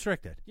 he's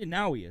unrestricted. Yeah,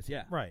 now he is.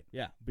 Yeah. Right.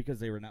 Yeah, because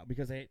they renounced.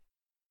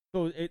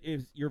 So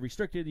if you're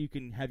restricted, you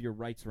can have your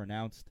rights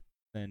renounced.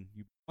 Then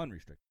you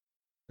unrestricted.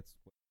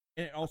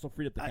 And it also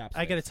freed up the cap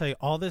space. I got to tell you,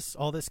 all this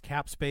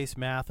cap space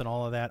math and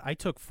all of that. I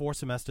took 4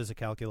 semesters of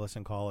calculus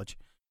in college,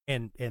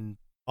 and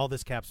all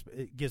this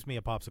it gives me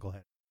a popsicle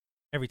head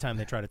every time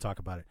they try to talk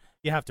about it.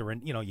 You have to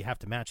you have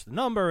to match the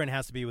number, and it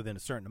has to be within a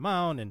certain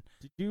amount. And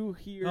did you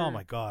hear? Oh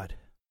my God!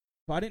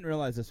 So I didn't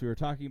realize this. We were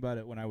talking about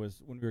it when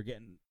we were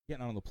getting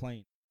on the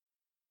plane,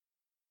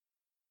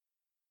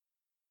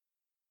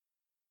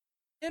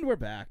 and we're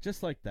back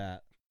just like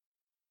that.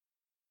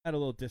 Had a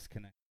little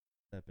disconnect.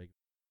 That big.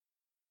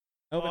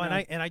 Oh,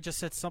 and I just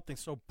said something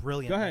so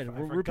brilliant. Go ahead.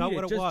 I forgot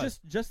what it was.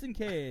 Just in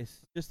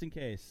case. Just in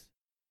case.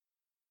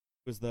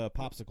 It was the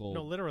popsicle.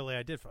 No, literally,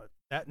 I did.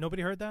 That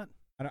nobody heard that.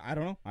 I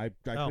don't know. I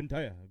couldn't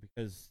tell you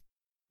because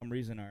for some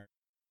reason are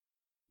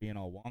being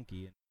all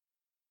wonky.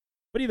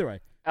 But either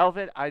way,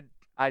 Elvin,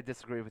 I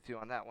disagree with you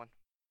on that one.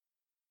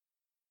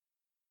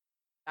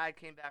 I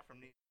came back from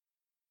New York.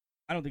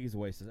 I don't think he's a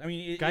waste. I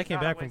mean, guy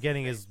came back from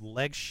getting his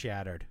legs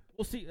shattered.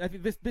 We'll see. I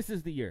think this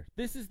is the year.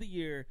 This is the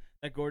year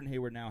that Gordon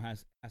Hayward now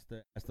has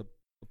to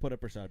put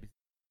up or shut up. He's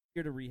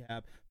here to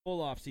rehab,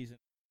 full off season.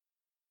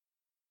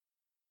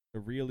 To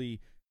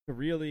really.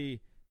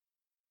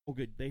 Oh,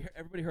 good.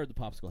 Everybody heard the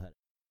popsicle head.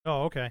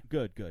 Oh, okay.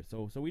 Good.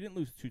 So we didn't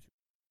lose too.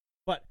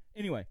 But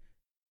anyway,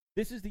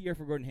 this is the year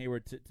for Gordon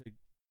Hayward to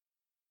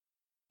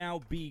now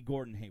be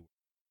Gordon Hayward.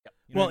 Yep.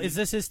 You know Well, what I mean? is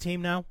this his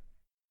team now?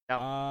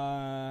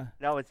 No.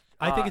 No, it's.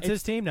 I think it's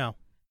his team now.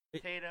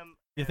 Tatum.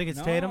 You think it's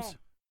No. Tatum's?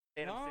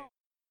 Tatum.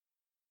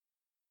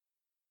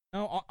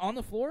 No, on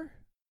the floor?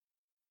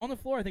 On the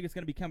floor, I think it's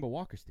going to be Kemba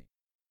Walker's team.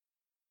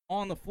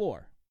 On the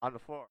floor. On the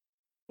floor.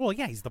 Well,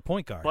 yeah, he's the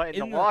point guard. But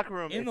in the locker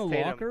room, In it's the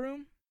Tatum. locker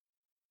room?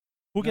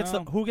 Who gets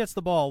No. who gets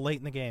the ball late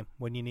in the game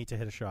when you need to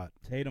hit a shot?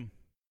 Tatum.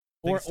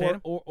 Think it's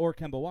Tatum? Or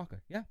Kemba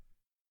Walker. Yeah.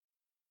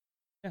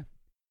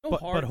 No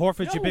But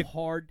Horford's your big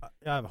hard.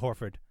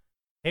 Horford.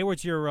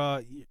 Hayward's your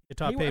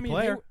top paid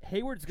player.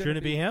 Hayward's going Shouldn't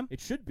it be him? It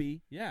should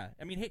be. Yeah.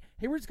 I mean,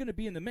 Hayward's going to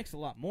be in the mix a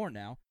lot more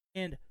now,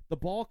 and the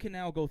ball can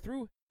now go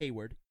through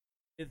Hayward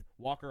with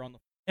Walker on the.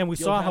 And we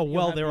You'll saw have- how you'll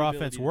well have their the ability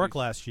offense to worked do so.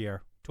 last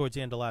year, towards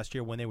the end of last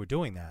year when they were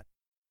doing that.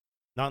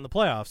 Not in the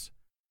playoffs.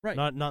 Right.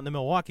 Not in the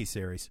Milwaukee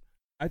series,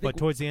 I think but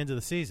towards the end of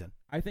the season.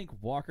 I think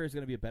Walker is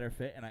going to be a better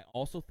fit, and I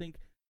also think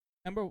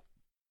Kemba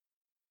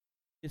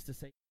is to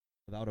say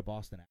without a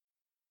Boston accent.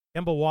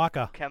 Kemba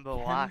Walker. Kemba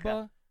Walker.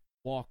 Kemba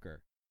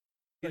Walker.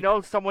 You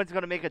know someone's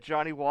going to make a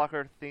Johnny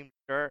Walker themed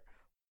shirt.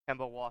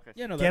 Kemba Walker.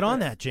 Yeah, no, Get on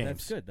that's- that, James.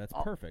 That's good. That's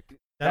Oh. perfect.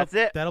 That's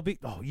it. That'll be.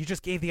 Oh, you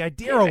just gave the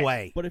idea Damn it.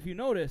 away. But if you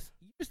notice,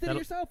 you just did it That'll-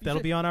 yourself. You that'll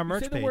said- be on our you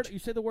merch say the word- page. You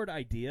say the word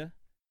idea,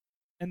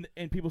 and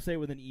people say it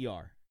with an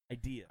ER.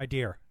 Idea.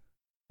 Idea.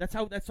 That's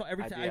how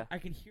every time Idea. I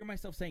can hear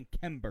myself saying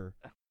Kemba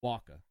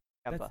Walker.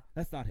 Kemba.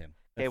 That's not him.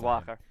 Hey, That's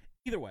not him. Walker.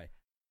 Either way,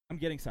 I'm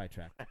getting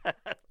sidetracked.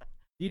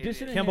 The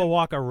addition of Kemba him,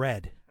 Walker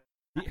red.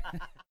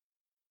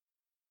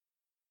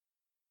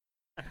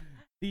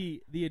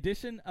 the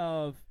addition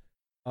of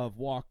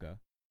Walker,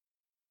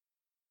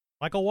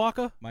 Michael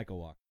Walker. Michael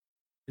Walker,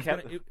 is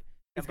Kemba- gonna,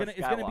 it's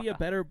Kemba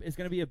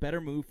gonna be a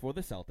better move for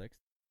the Celtics,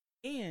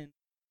 and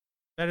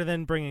Better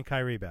than bringing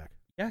Kyrie back.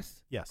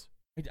 yes, Yes.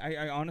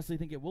 I honestly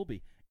think it will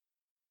be.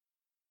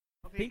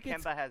 I think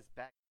it's- Kemba has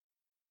back.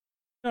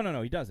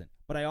 No, he doesn't.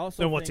 But I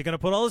also Then what's he think, going to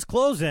put all his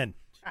clothes in?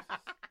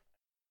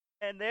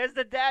 And there's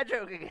the dad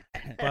joke again.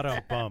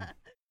 Bum.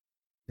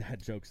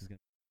 Dad jokes is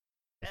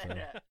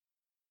gonna.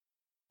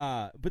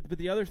 But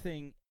the other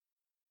thing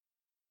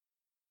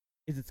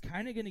is it's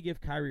kind of going to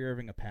give Kyrie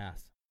Irving a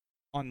pass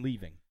on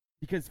leaving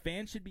because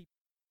fans should be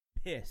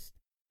pissed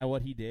at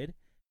what he did,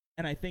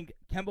 and I think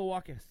Kemba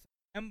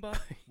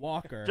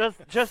Walker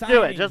just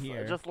do it. signing Just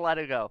here let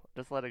it go.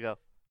 Just let it go.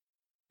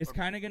 is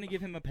kind of going to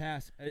give him a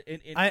pass.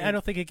 I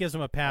don't think it gives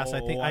him a pass. I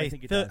I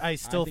think it does. I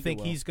still I think it think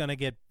will. he's going to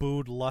get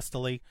booed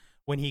lustily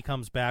when he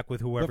comes back with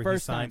whoever he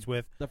first signs time.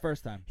 with. The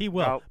first time He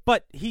will, No.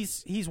 but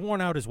he's worn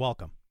out his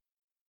welcome.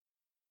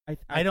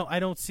 I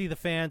don't see the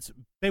fans.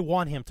 They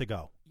want him to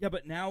go. Yeah,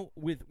 but now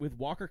with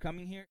Walker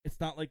coming here, it's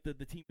not like the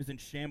team is in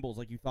shambles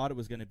like you thought it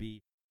was going to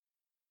be.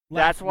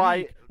 That's Last why-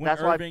 week, when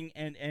that's why- Irving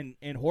and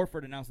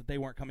Horford announced that they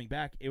weren't coming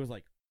back, it was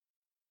like,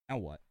 now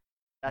what?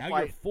 That's now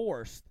why. you're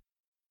forced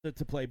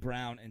to play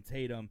Brown and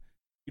Tatum.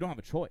 You don't have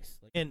a choice.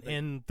 Like,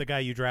 And the guy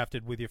you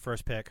drafted with your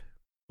first pick,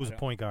 Who's a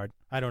point guard?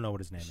 I don't know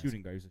what his name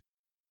Shooting guard.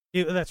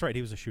 That's right.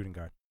 He was a shooting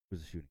guard. He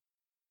was a shooting.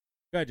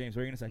 Go ahead, James.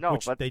 What are you gonna say? No,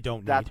 Which but they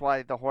don't that's need.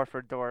 why the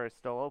Horford door is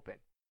still open.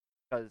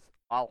 Because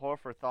Al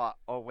Horford thought,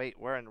 oh, wait,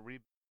 we're in the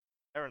rebuild.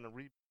 They're in the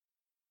rebuild.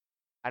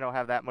 I don't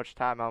have that much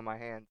time on my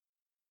hands.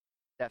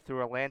 That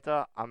through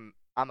Atlanta, I'm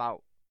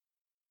out.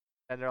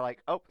 And they're like,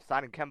 oh,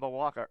 signing Kemba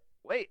Walker.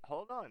 Wait,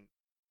 hold on.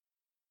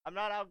 I'm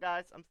not out,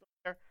 guys. I'm still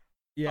here.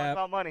 Yeah. Talk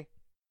about money.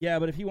 Yeah,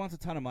 but if he wants a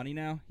ton of money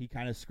now, he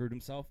kind of screwed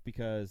himself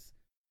because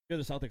if you're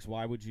the Celtics,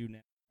 why would you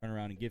now turn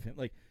around and give him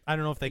like? I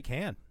don't know if they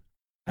can.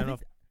 I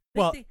don't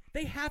know.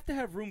 They have to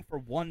have room for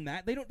one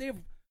max.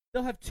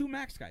 They'll have two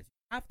max guys.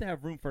 You have to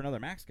have room for another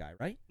max guy,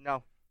 right?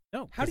 No.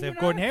 No, How because do they you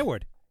have Gordon not?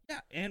 Hayward Yeah,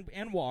 and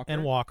Walker.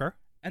 and Walker.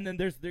 And then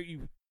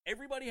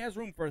everybody has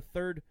room for a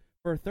third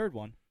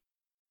one.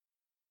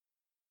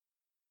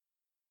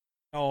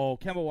 Oh,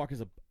 Kemba Walker's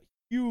a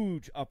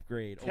huge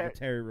upgrade over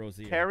Terry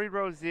Rozier. Terry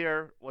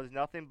Rozier was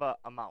nothing but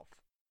a mouth.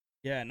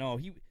 Yeah, no,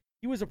 he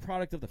was a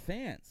product of the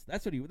fans.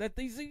 That's what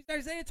he's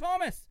Isaiah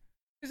Thomas.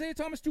 Isaiah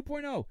Thomas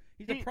 2.0.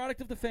 He's a product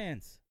of the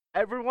fans.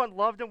 Everyone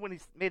loved him when he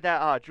made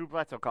that Drew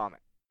Bledsoe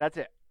comment. That's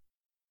it.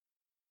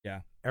 Yeah.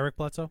 Eric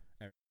Bledsoe.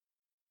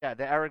 Yeah,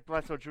 the Eric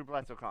Bledsoe, Drew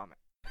Bledsoe comment.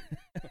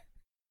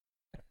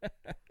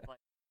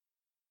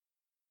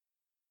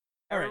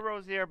 All Terry right.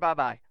 Rozier,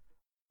 bye-bye.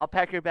 I'll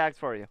pack your bags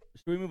for you.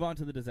 Should we move on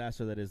to the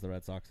disaster that is the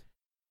Red Sox?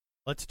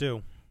 Let's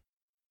do.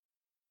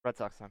 Red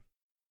Sox time.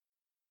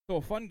 So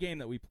a fun game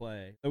that we've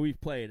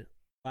played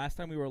last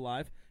time we were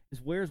live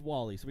is Where's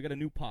Wally? So we got a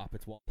new pop.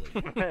 It's Wally.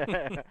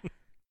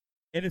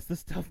 And it's the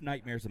stuff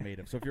nightmares are made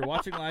of. So if you're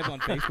watching live on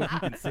Facebook, you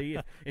can see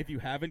it. If you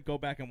haven't, go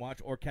back and watch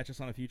or catch us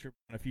on a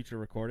future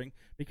recording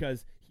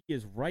because he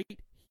is right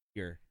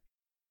here.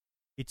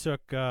 He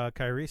took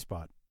Kyrie's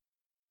spot.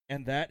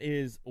 And that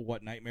is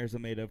what nightmares are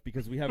made of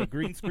because we have a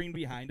green screen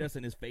behind us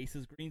and his face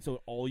is green,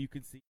 so all you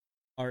can see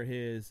are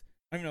his,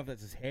 I don't even know if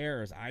that's his hair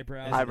or his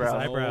eyebrows. His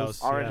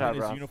eyebrows. Orange and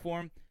eyebrows. his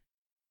uniform.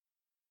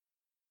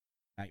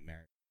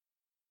 Nightmare.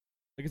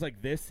 Like it's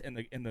like this and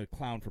the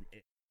clown from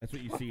It. That's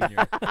what you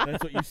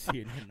see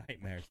in your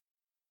nightmares.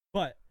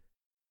 But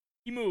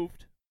he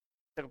moved.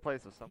 Took a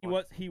place of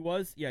someone.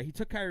 He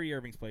took Kyrie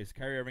Irving's place.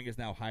 Kyrie Irving is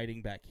now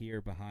hiding back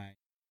here behind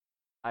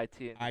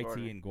IT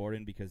and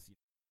Gordon because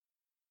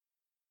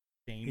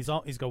He's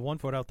got 1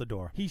 foot out the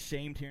door. He's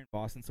shamed here in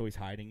Boston, so he's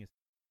hiding.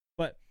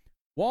 But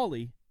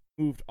Wally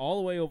moved all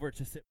the way over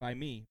to sit by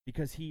me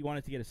because he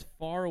wanted to get as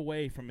far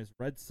away from his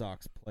Red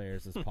Sox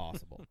players as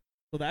possible.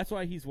 So that's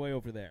why he's way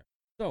over there.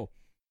 So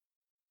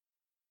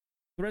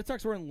the Red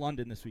Sox were in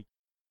London this week,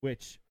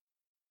 which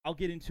I'll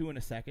get into in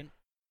a second.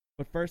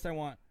 But first, I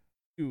want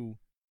you to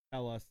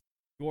tell us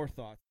your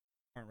thoughts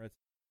on Red Sox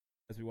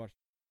as we watched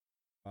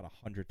about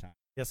 100 times.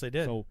 Yes, I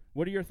did. So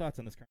what are your thoughts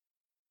on this current?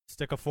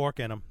 Stick a fork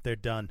in them. They're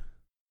done.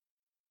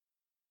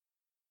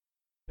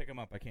 Pick them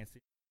up. I can't see.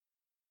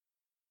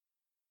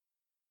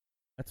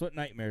 That's what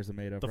nightmares are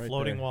made of. The right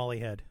floating there. Wally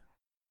head.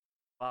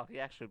 Wow, he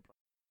actually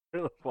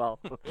played well.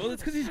 Well,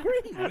 it's because he's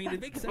green. I mean, it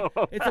makes sense.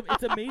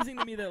 It's amazing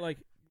to me that like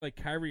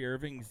Kyrie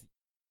Irving's,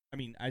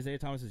 Isaiah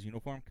Thomas's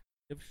uniform kind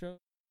of show,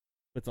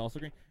 but it's also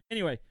green.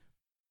 Anyway,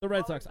 the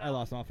Red Sox. I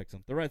lost them. I'll fix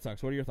them. The Red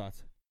Sox. What are your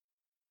thoughts?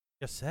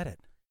 Just said it.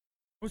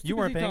 I was too You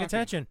weren't busy paying talking.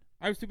 attention.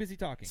 I was too busy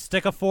talking.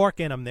 Stick a fork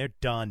in them. They're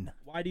done.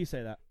 Why do you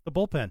say that? The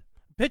bullpen.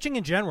 Pitching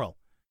in general.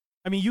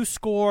 I mean, you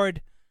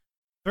scored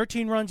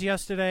 13 runs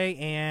yesterday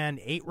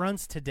and 8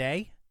 runs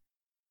today,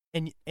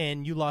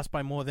 and you lost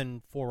by more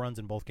than 4 runs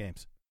in both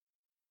games.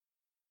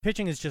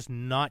 Pitching is just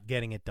not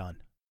getting it done.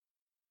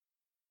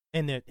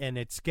 And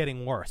it's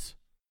getting worse.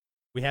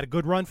 We had a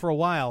good run for a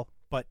while,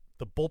 but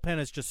the bullpen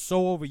is just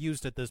so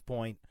overused at this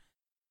point.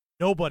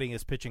 Nobody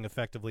is pitching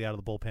effectively out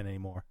of the bullpen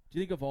anymore. Do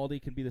you think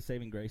Evaldi can be the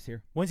saving grace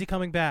here? When's he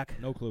coming back?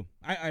 No clue.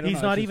 I don't know.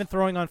 He's not It's even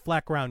throwing on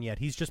flat ground yet.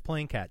 He's just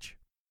playing catch.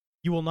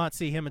 You will not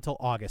see him until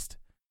August.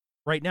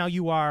 Right now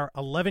you are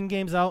 11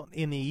 games out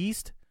in the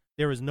East.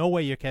 There is no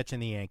way you're catching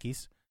the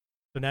Yankees.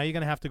 So now you're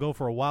going to have to go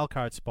for a wild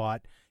card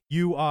spot.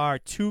 You are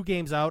 2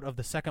 games out of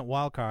the second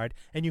wild card,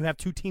 and you have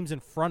 2 teams in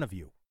front of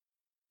you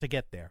to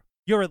get there.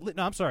 You're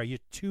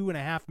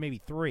 2.5, maybe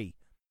 3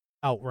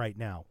 out right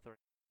now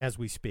as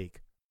we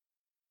speak.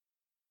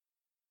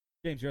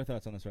 James, your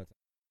thoughts on this Red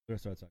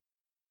Sox?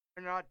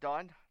 They're not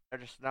done.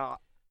 They're just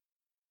not.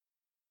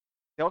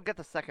 They'll get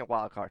the second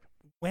wild card.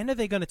 When are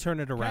they going to turn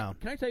it around?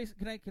 Can I tell you?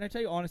 Can I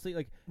tell you honestly?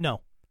 Like No.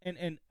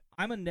 And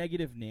I'm a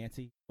negative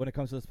Nancy when it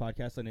comes to this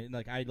podcast, and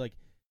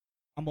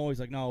I'm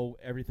always like, no,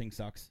 everything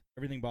sucks.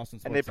 Everything Boston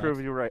sports And they sucks.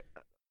 prove you right.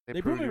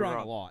 They prove me wrong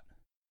a lot.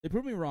 They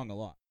prove me wrong a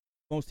lot.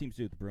 Most teams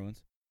do, the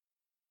Bruins.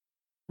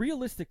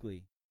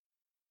 Realistically,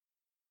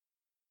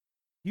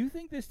 do you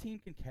think this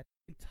team can catch?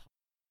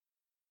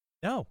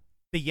 No.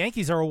 The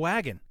Yankees are a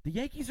wagon. The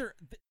Yankees are.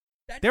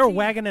 They're a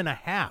wagon and a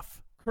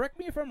half. Correct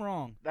me if I'm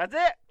wrong. That's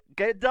it.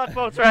 Get duck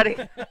boats ready.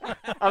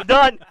 I'm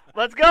done.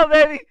 Let's go,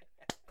 baby.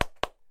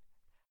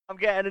 I'm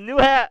getting a new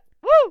hat.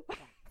 Woo!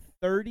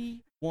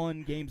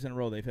 31 games in a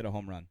row they've hit a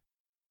home run.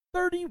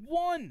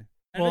 31.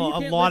 Well,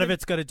 a lot of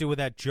it's got to do with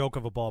that joke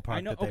of a ballpark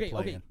I know. that they Okay.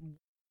 play Okay. in.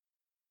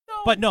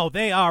 But no,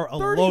 they are a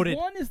 31 loaded.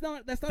 is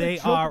not. That's not They a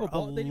joke are of a a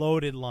ball.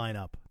 loaded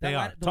lineup. They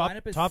are the top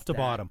lineup is to stacked.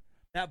 bottom.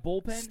 That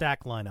bullpen.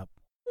 Stack lineup.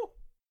 Whew.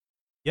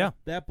 Yeah.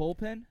 That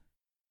bullpen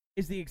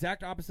is the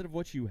exact opposite of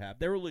what you have.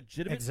 They're a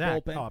legitimate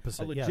Exact bullpen,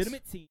 opposite, a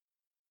legitimate team.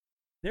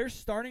 Their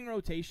starting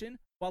rotation,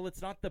 while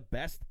it's not the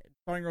best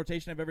starting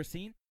rotation I've ever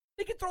seen,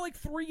 they can throw like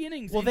 3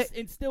 innings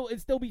and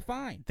still be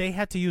fine. They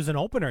had to use an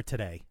opener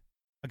today.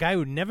 A guy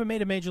who never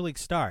made a major league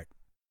start.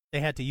 They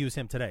had to use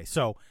him today.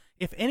 So,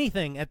 if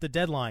anything, at the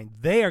deadline,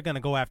 they are going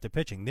to go after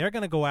pitching. They're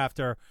going to go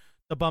after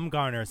the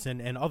Bumgarners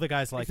and other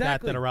guys like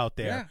that are out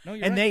there. Yeah, no,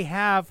 you're and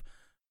right.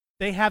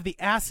 they have the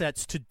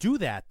assets to do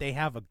that. They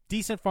have a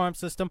decent farm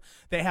system.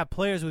 They have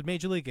players with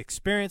major league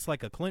experience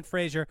like a Clint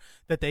Frazier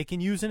that they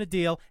can use in a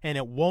deal, and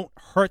it won't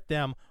hurt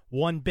them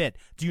one bit.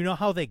 Do you know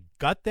how they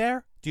got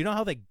there? Do you know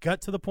how they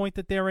got to the point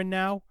that they're in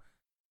now?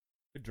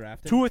 Good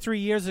drafting. 2 or 3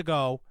 years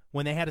ago,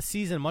 when they had a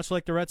season much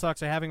like the Red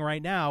Sox are having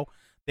right now,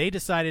 they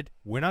decided,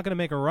 we're not going to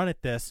make a run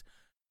at this.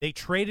 They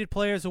traded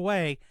players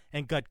away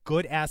and got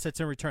good assets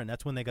in return.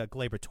 That's when they got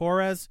Gleyber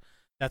Torres.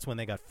 That's when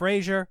they got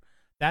Frazier.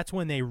 That's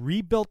when they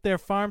rebuilt their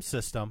farm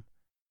system.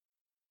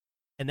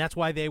 And that's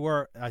why they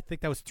were, I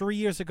think that was 3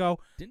 years ago.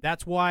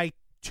 That's why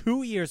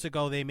 2 years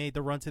ago they made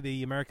the run to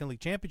the American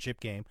League Championship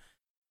game.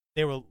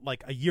 They were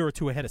like a year or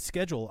two ahead of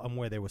schedule on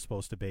where they were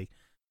supposed to be.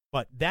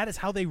 But that is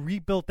how they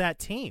rebuilt that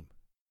team.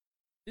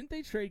 Didn't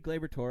they trade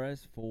Gleyber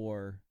Torres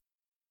for...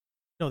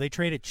 No, they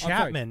traded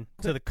Chapman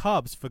to the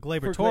Cubs for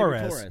Gleyber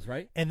Torres,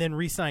 right? And then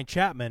re-signed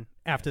Chapman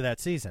after that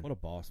season. What a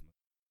boss move!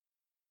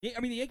 Yeah, I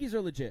mean, the Yankees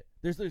are legit.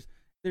 There's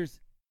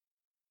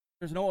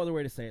no other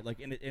way to say it. Like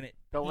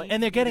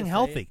and they're getting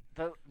healthy.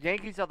 The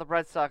Yankees are the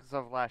Red Sox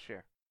of last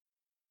year.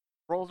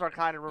 Roles are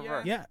kind of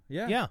reversed.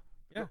 Yeah.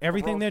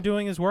 Everything they're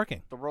doing is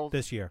working. The roles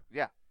this year.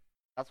 Yeah,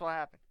 that's what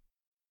happened.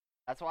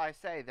 That's why I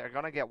say they're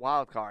gonna get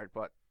wild card,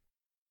 but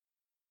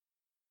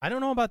I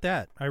don't know about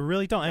that. I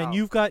really don't. No. And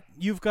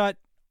you've got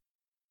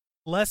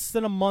less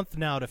than a month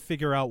now to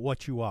figure out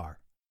what you are,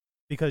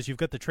 because you've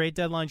got the trade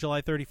deadline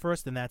July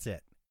 31st, and that's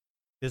it.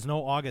 There's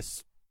no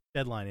August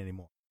deadline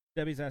anymore.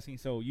 Debbie's asking,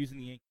 so using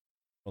the Yankees,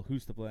 well,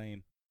 who's to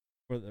blame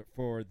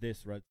for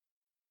this Red?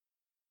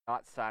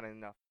 not signing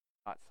enough,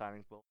 not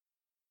signing Will.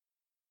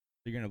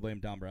 You're gonna blame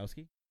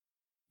Dombrowski?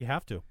 You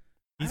have to.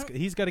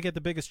 He's got to get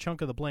the biggest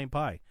chunk of the blame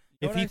pie.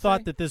 You know if he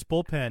thought that this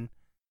bullpen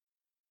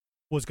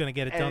was going to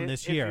get it done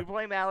this year. If you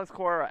blame Alex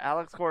Cora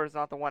is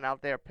not the one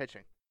out there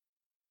pitching.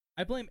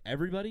 I blame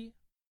everybody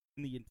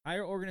in the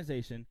entire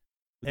organization,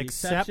 with the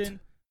Except exception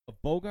of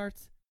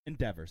Bogarts and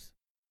Devers.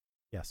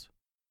 Yes.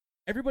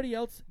 Everybody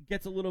else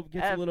gets a little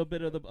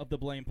bit of the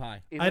blame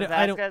pie. Even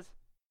Vasquez?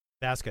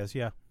 Vasquez,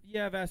 yeah.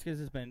 Yeah, Vasquez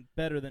has been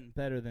better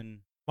than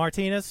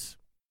Martinez.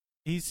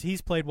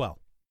 He's played well.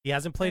 He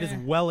hasn't played as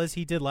well as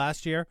he did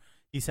last year.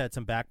 He's had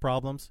some back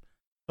problems.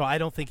 So I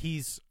don't think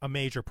he's a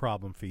major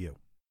problem for you.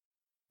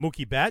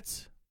 Mookie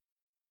Betts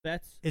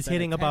is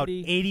hitting about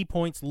 80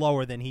 points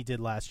lower than he did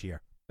last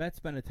year.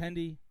 Betts,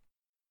 Benintendi,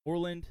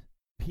 Moreland,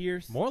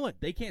 Pierce. Moreland.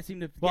 They can't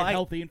seem to get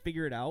healthy and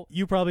figure it out.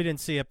 You probably didn't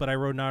see it, but I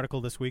wrote an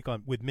article this week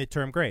with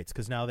midterm grades,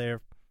 because now they've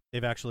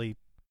actually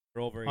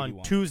over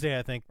on Tuesday,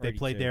 I think, they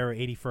played 82. their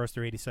 81st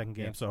or 82nd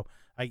game. Yeah. So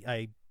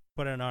I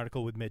put out an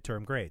article with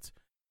midterm grades.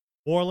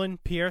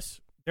 Moreland, Pierce,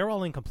 they're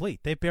all incomplete.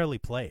 They barely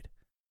played.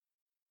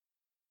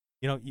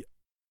 You know,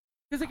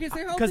 because they can't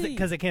stay healthy.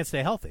 Because they can't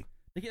stay healthy.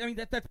 I mean,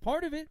 that's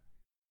part of it.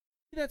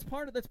 That's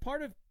part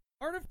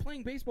of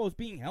playing baseball is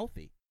being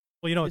healthy.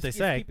 Well, you know what they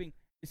say.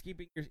 Is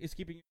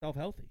keeping yourself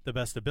healthy. The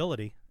best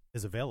ability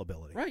is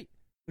availability. Right.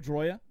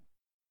 Pedroia,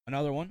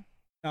 another one.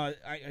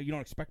 You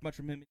don't expect much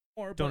from him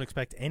anymore. Don't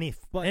expect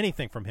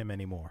anything from him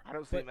anymore. I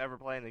don't see him ever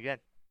playing again.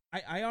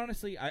 I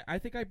honestly, I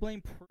think I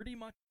blame pretty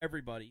much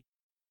everybody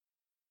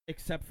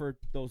except for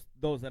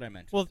those that I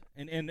mentioned. Well,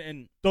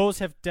 and those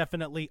have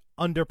definitely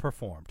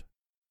underperformed.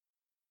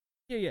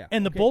 Yeah.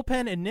 And the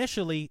bullpen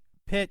initially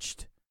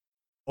pitched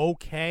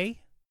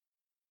okay,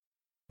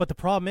 but the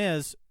problem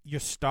is your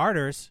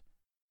starters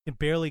can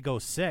barely go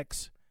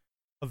 6.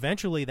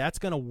 Eventually, that's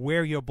going to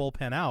wear your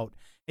bullpen out,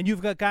 and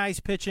you've got guys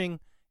pitching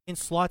in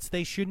slots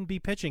they shouldn't be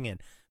pitching in.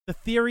 The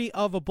theory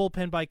of a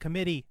bullpen by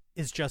committee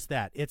is just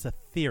that. It's a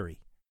theory.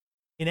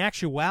 In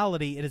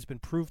actuality, it has been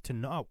proved to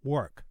not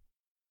work.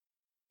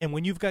 And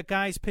when you've got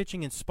guys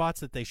pitching in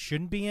spots that they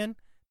shouldn't be in,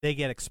 they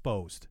get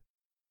exposed.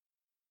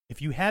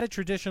 If you had a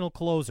traditional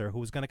closer who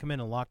was going to come in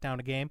and lock down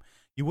a game,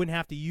 you wouldn't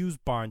have to use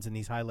Barnes in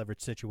these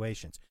high-leverage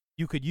situations.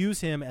 You could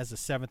use him as a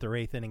 7th or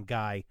 8th inning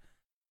guy,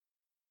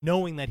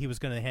 knowing that he was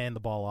going to hand the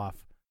ball off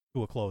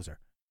to a closer.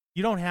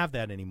 You don't have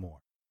that anymore.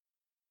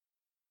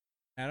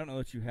 I don't know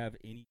that you have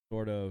any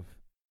sort of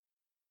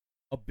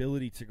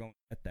ability to go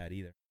at that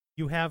either.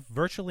 You have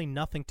virtually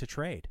nothing to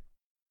trade.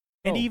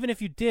 And even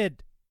if you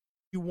did,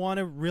 you want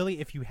to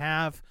really, if you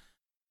have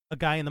a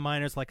guy in the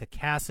minors like a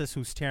Cassis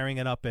who's tearing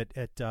it up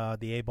at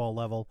the A-ball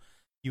level,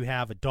 you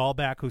have a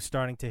Dahlback who's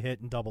starting to hit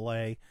in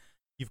Double-A.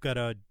 You've got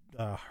a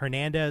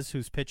Hernandez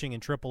who's pitching in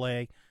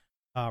Triple-A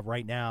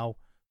right now,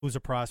 who's a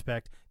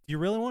prospect. Do you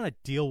really want to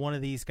deal one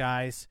of these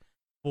guys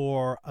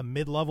for a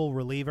mid-level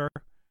reliever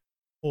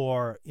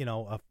or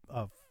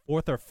a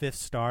fourth or fifth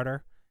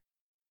starter,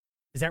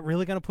 is that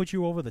really going to put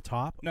you over the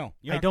top? No,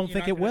 I don't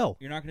think it will.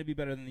 You're not going to be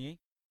better than the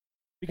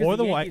Yankees. Or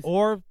the Yankees,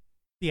 or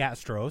the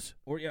Astros.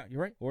 Or you're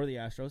right. Or the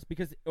Astros,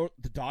 or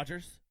the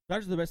Dodgers.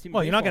 Dodgers are the best team.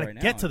 Well, you're not going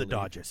to get to the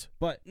Dodgers.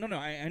 But no,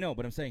 I know.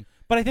 But I'm saying.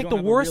 But I think the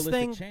worst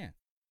thing chance.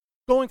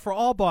 going for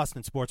all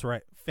Boston sports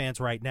fans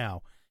right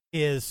now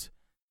is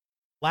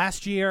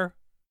last year.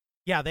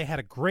 Yeah, they had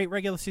a great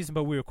regular season,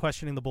 but we were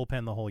questioning the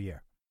bullpen the whole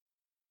year.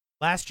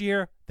 Last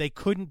year, they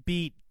couldn't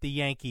beat the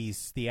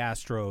Yankees, the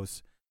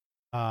Astros,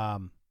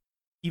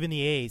 even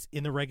the A's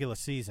in the regular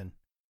season.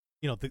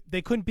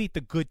 They couldn't beat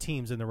the good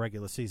teams in the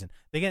regular season.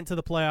 They get into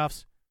the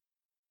playoffs,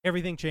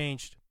 everything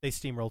changed. They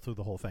steamrolled through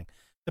the whole thing.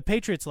 The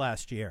Patriots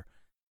last year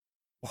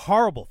were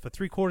horrible for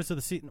 3/4 of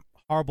the season,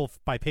 horrible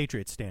by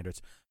Patriots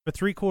standards. For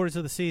 3/4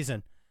 of the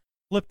season,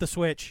 flipped the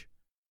switch,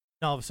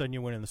 and all of a sudden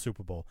you're winning the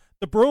Super Bowl.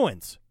 The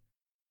Bruins,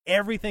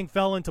 everything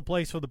fell into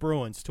place for the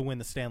Bruins to win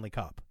the Stanley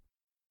Cup.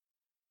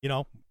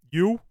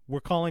 You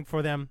were calling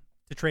for them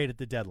to trade at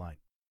the deadline.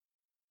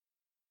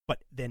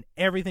 But then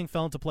everything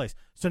fell into place.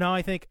 So now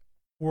I think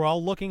we're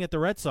all looking at the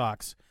Red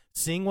Sox,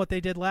 seeing what they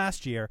did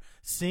last year,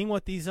 seeing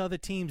what these other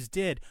teams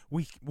did.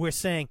 We're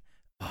saying,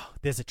 oh,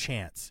 there's a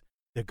chance.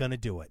 They're going to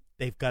do it.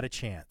 They've got a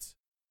chance.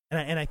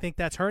 And I think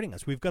that's hurting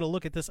us. We've got to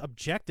look at this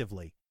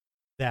objectively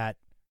that,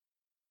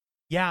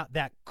 yeah,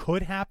 that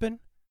could happen.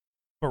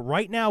 But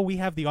right now we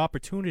have the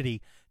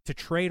opportunity to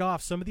trade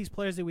off some of these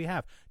players that we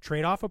have.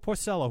 Trade off a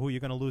Porcello, who you're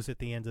going to lose at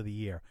the end of the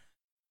year.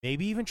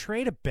 Maybe even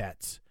trade a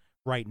Betts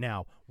right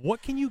now.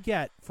 What can you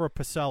get for a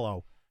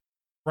Porcello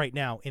right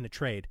now in a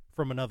trade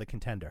from another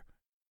contender?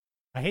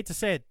 I hate to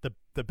say it,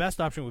 the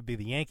best option would be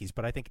the Yankees,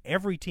 but I think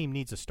every team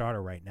needs a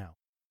starter right now.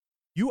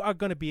 You are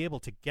going to be able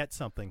to get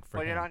something for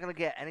him. But you're not going to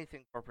get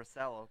anything for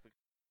Porcello because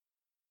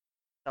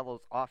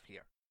Porcello's off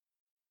here.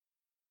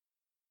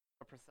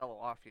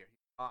 Porcello off here.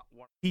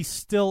 He's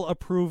still a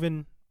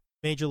proven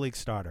Major League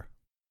starter.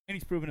 And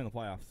he's proven in the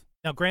playoffs.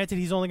 Now, granted,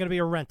 he's only going to be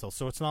a rental,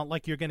 so it's not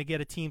like you're going to get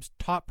a team's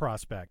top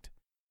prospect.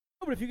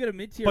 No, but if you get a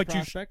mid-tier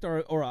prospect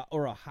or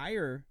a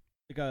higher,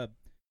 like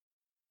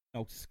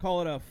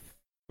call it a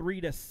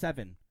 3 to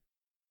 7,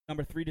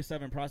 number 3 to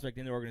 7 prospect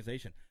in the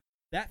organization,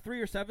 that 3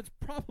 or 7 is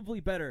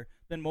probably better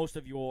than most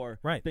of your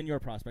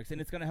prospects,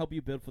 and it's going to help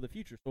you build for the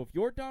future. So if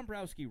you're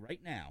Dombrowski right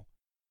now,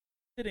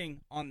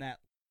 sitting on that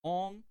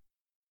long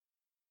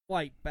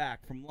flight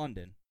back from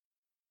London,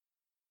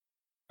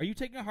 are you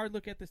taking a hard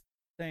look at this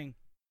saying,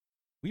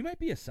 we might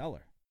be a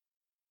seller?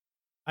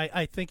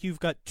 I think you've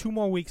got 2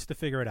 more weeks to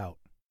figure it out.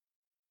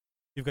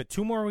 You've got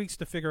 2 more weeks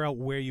to figure out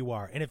where you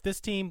are. And if this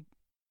team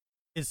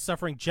is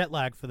suffering jet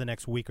lag for the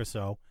next week or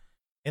so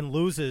and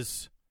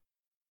loses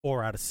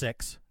 4 out of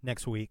 6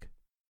 next week,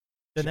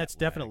 then that's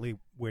definitely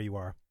where you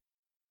are.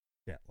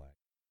 Jet lag.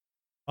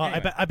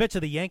 Anyway. I bet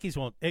you the Yankees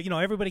won't.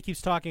 Everybody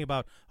keeps talking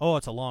about,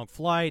 it's a long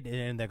flight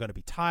and they're going to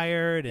be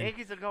tired. And,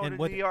 Yankees are going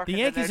to New York. The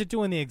Yankees are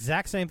doing the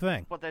exact same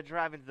thing. But they're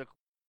driving to the.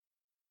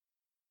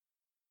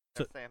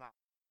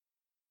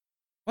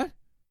 What?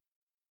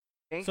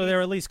 Yankees, so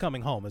they're at least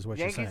coming home, is what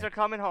you're saying. Yankees are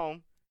coming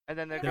home, and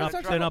then they're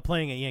not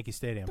playing at Yankee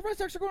Stadium. The Red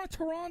Sox are going to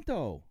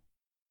Toronto.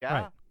 Yeah.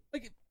 Right.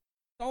 Like, it's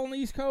all on the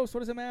East Coast. What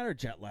does it matter?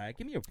 Jet lag.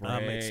 Give me a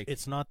break.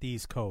 It's not the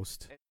East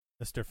Coast.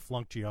 Mr.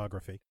 Flunk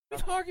Geography.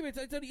 What are you talking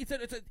about?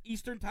 It's an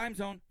Eastern time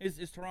zone.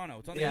 Is Toronto?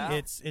 It's on the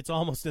East. It's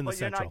almost in the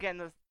Central. But you're not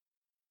getting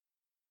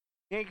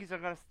the Yankees are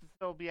going to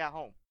still be at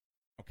home.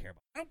 I don't care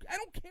about. I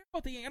don't care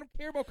about the Yankees. I don't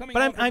care about coming.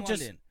 But home from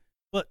London.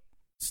 But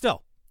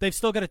still, they've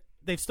still got to.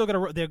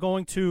 They're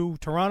going to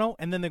Toronto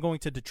and then they're going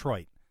to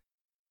Detroit.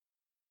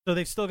 So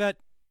they've still got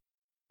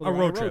a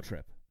road trip.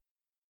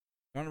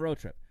 They're on a road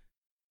trip.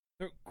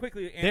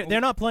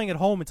 They're not playing at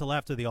home until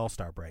after the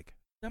All-Star break.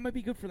 That might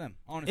be good for them,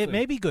 honestly. It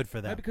may be good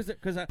for them.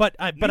 But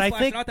I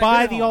think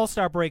by the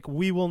All-Star break,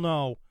 we will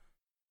know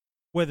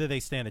whether they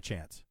stand a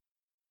chance.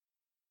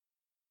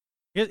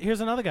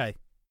 Here's another guy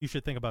you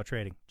should think about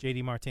trading,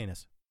 J.D.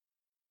 Martinez.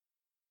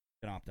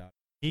 Can opt out.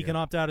 He can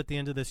opt out at the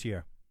end of this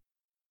year.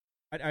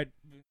 I guess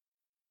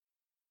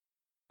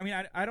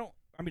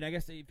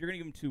if you're going to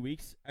give him 2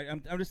 weeks,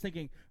 I'm just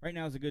thinking right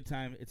now is a good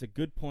time. It's a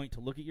good point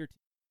to look at your team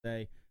and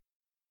say,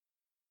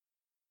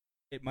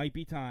 it might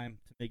be time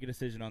to make a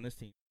decision on this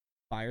team.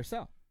 Buy or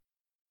sell.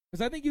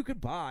 Because I think you could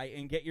buy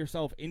and get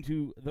yourself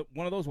into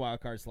one of those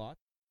wild card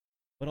slots.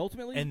 But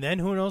ultimately, and then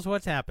who knows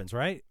what happens,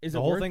 right?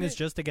 The whole thing is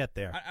just to get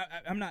there.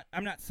 I'm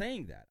not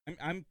saying that.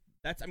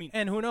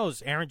 And who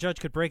knows? Aaron Judge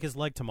could break his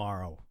leg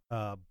tomorrow.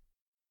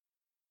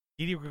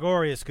 Didi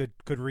Gregorius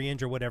could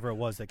re-injure whatever it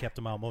was that kept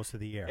him out most of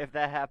the year. If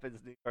that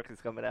happens, New York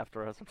is coming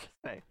after us. I'm just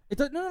saying.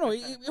 No.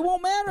 It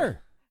won't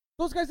matter.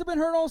 Those guys have been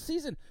hurt all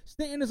season.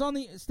 Stanton's on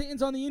the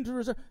injury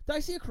reserve. Did I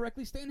see it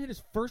correctly? Stanton hit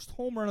his first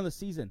home run of the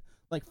season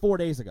like 4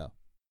 days ago,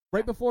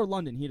 right before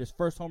London. He hit his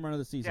first home run of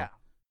the season. Yeah.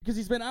 Because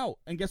he's been out,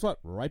 and guess what?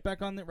 Right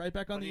back on the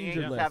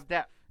injured list. Have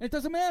depth. And it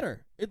doesn't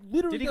matter. It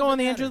literally. Did he go on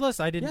the injured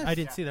list? I didn't. Yes. I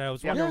didn't see that. I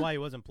was wondering why he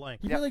wasn't playing.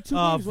 He played like 2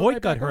 games.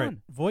 Voit got right hurt.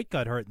 on. Voit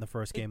got hurt in the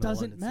first game. It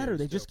doesn't matter.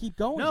 They just keep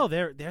going. No,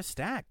 they're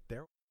stacked.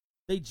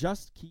 They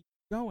just keep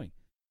going.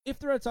 if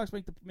the Red Sox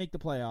make the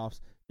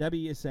playoffs,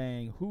 Debbie is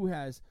saying who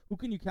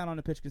can you count on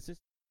to pitch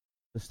consistently?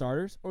 The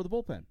starters or the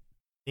bullpen?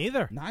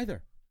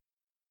 Neither.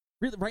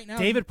 Really, right now,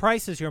 David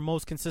Price is your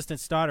most consistent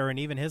starter, and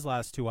even his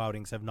last 2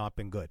 outings have not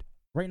been good.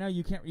 Right now,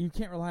 you can't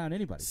rely on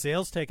anybody.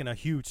 Sale's taken a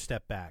huge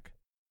step back.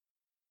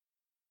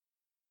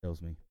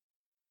 Kills me.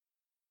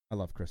 I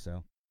love Chris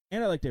Sale,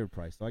 and I like David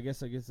Price. So I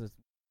guess it's,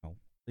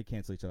 they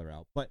cancel each other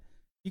out. But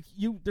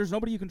there's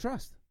nobody you can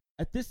trust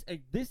at this.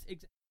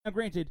 Now,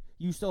 granted,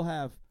 you still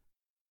have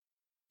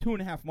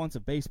 2.5 months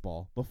of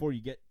baseball before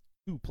you get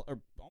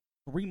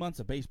 3 months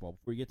of baseball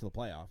before you get to the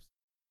playoffs,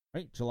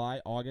 right?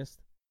 July,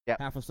 August,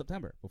 half of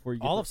September before you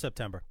get all of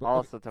September. All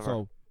of September.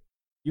 So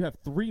you have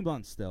 3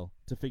 months still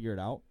to figure it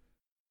out.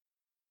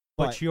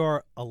 But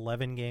you're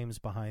 11 games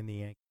behind the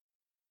Yankees.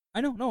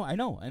 I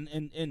know,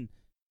 and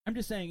I'm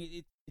just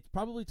saying it's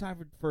probably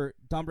time for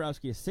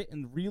Dombrowski to sit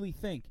and really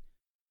think.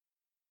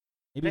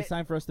 Maybe it's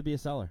time for us to be a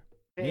seller.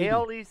 The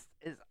AL East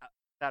is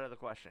out of the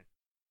question.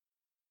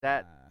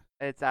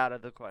 It's out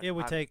of the question. It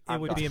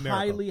would be a miracle.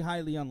 Highly,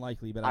 highly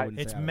unlikely, but I wouldn't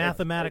It's say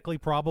mathematically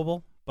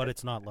probable, but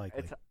it's not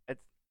likely.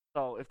 It's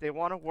so if they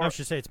want to work, I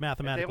should say it's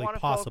mathematically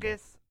possible.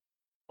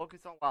 Focus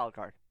on wild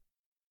card.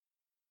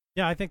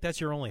 Yeah, I think that's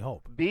your only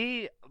hope.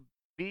 Be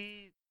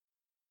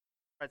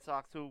Red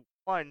Sox who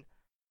won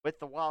with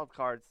the wild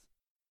cards.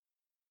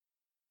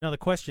 Now the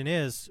question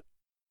is,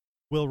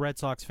 will Red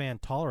Sox fan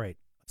tolerate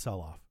a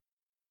sell-off?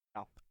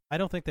 No. I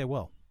don't think they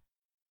will.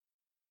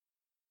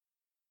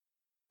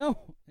 No,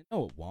 it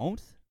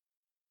won't.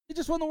 They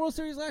just won the World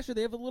Series last year.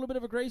 They have a little bit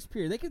of a grace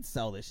period. They can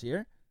sell this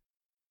year.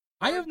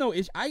 I have no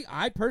issue.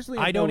 I personally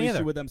have no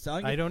issue with them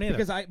selling. I don't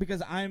either.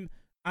 Because I'm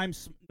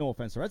no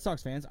offense to Red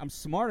Sox fans. I'm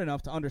smart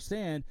enough to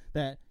understand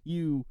that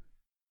you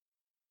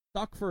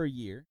suck for a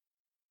year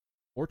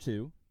or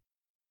two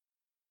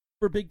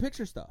for big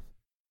picture stuff.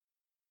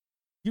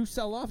 You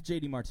sell off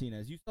JD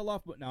Martinez. You sell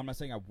off. Now I'm not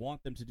saying I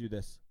want them to do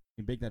this.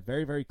 I can make that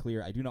very, very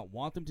clear. I do not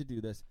want them to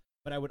do this.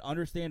 But I would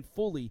understand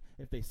fully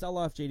if they sell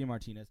off JD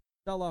Martinez,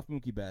 sell off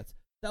Mookie Betts,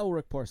 sell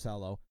Rick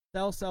Porcello,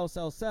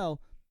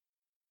 sell.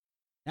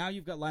 Now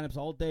you've got lineups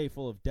all day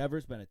full of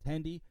Devers,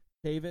 Benintendi,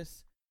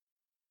 Davis.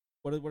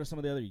 What are some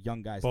of the other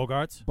young guys?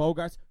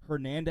 Bogarts,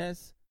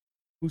 Hernandez,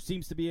 who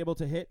seems to be able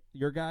to hit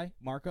your guy,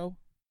 Marco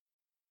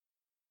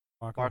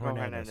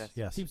Hernandez.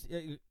 Yes. Seems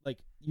like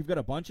you've got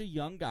a bunch of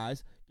young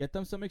guys. Get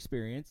them some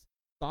experience,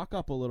 stock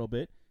up a little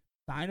bit,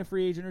 sign a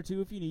free agent or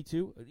two if you need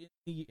to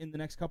in the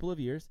next couple of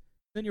years.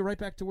 Then you're right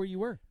back to where you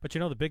were. But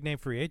the big name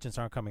free agents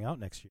aren't coming out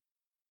next year.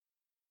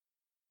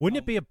 Wouldn't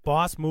it be a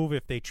boss move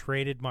if they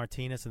traded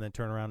Martinez and then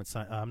turn around and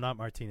sign? Not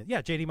Martinez.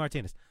 Yeah, JD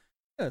Martinez.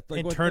 Yeah,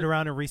 and turn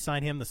around and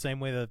re-sign him the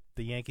same way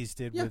the Yankees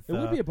did with it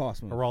would be a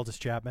boss move. Aroldis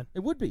Chapman. It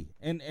would be,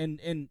 and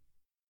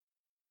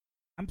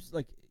I'm just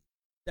like,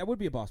 that would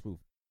be a boss move,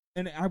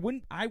 and I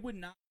would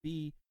not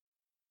be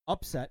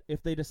upset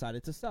if they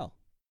decided to sell,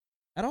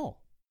 at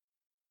all.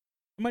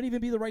 It might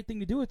even be the right thing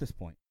to do at this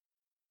point,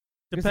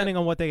 depending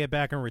on what they get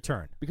back in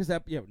return. Because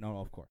of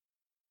course,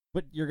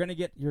 but you're gonna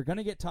get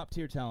top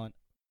tier talent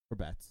for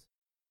Betts.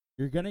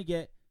 You're gonna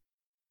get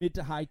mid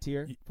to high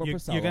tier for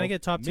Porcello. You're going to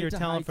get top tier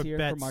talent for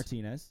Betts. For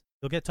Martinez.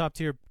 You'll get top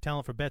tier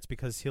talent for Betts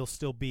because he'll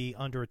still be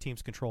under a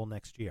team's control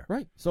next year.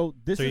 Right. So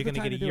you're going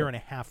to get a year and a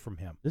half from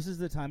him. This is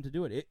the time to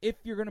do it. If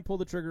you're going to pull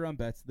the trigger on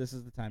Betts, this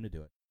is the time to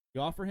do it. You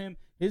offer him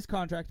his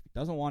contract. If he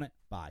doesn't want it,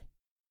 bye.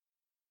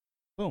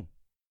 Boom.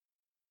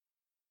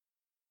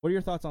 What are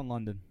your thoughts on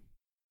London?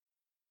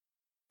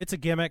 It's a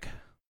gimmick.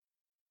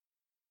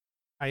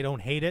 I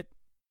don't hate it.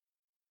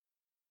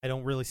 I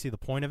don't really see the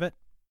point of it.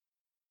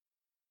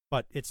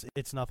 But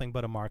it's nothing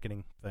but a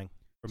marketing thing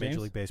for Major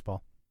League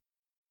Baseball.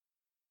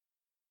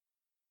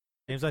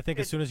 James, I think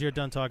as soon as you're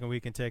done talking,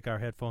 we can take our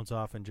headphones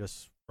off and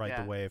just ride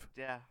the wave.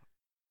 Yeah.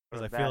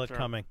 Because I feel it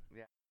coming.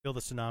 Yeah. Feel the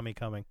tsunami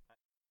coming.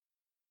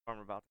 I'm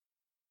about.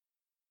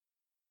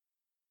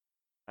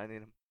 I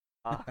need him.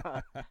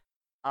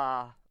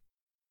 I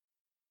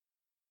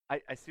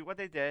see what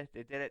they did.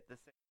 They did it the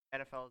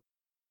NFL.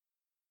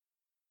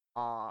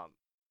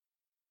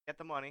 Get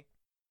the money.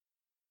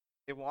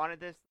 They wanted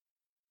this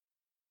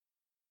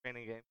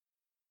training game.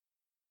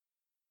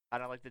 I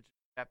don't like the.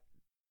 How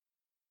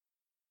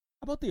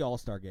about the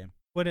All-Star game?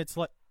 When it's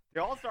like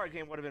the All-Star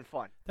game would have been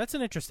fun. That's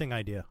an interesting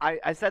idea.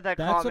 I said that.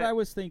 That's what I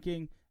was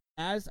thinking.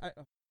 Trying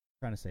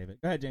to save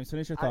it. Go ahead, James.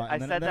 Finish your thought,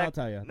 and then I'll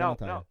tell you. No,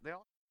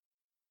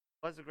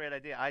 was a great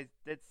idea. I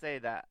did say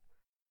that.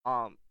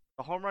 The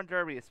home run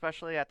derby,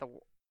 especially at the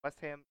West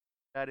Ham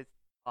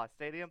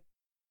Stadium,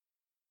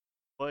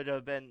 would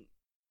have been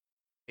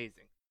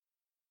amazing.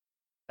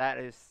 That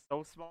is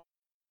so small.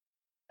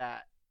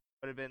 That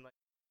would have been like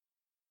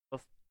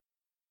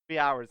 3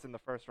 hours in the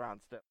first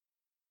round still.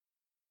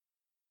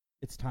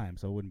 It's time,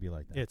 so it wouldn't be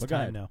like that. It's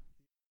time now.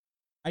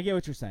 I get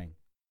what you're saying,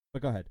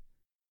 but go ahead.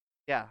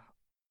 Yeah,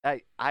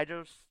 I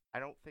don't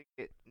think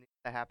it needs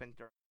to happen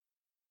during.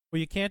 Well,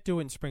 you can't do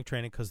it in spring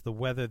training because the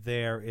weather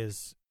there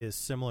is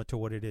similar to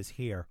what it is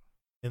here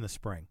in the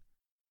spring.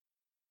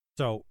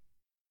 So,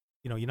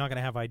 you're not going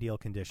to have ideal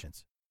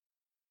conditions.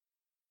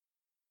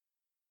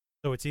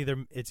 So it's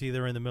either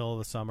in the middle of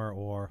the summer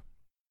or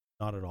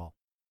not at all.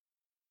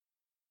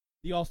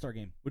 The All-Star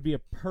game would be a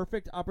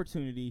perfect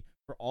opportunity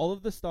for all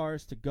of the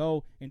stars to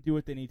go and do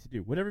what they need to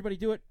do. Would everybody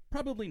do it?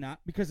 Probably not,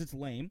 because it's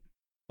lame.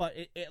 But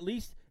at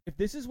least if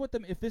this is what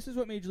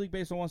Major League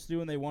Baseball wants to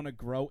do and they want to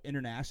grow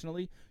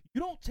internationally,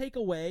 you don't take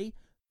away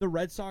the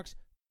Red Sox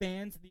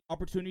fans the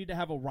opportunity to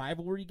have a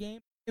rivalry game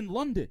in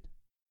London.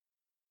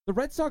 The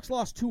Red Sox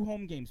lost 2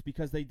 home games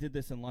because they did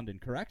this in London,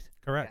 correct?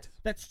 Correct.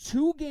 Yes. That's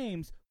 2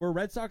 games where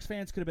Red Sox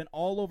fans could have been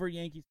all over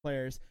Yankees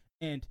players,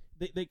 and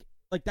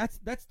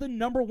that's the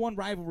number 1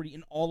 rivalry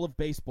in all of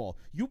baseball.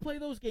 You play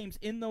those games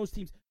in those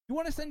teams. You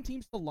want to send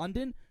teams to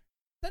London?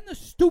 Send the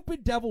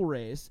stupid Devil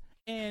Rays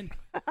and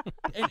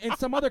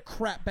some other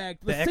crap bag.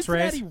 The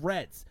X-Rays? Cincinnati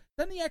Reds.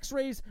 Send the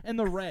X-Rays and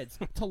the Reds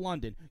to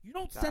London. You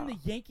don't send the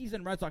Yankees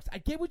and Red Sox. I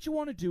get what you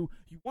want to do.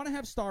 You want to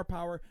have star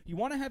power. You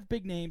want to have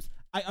big names.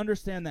 I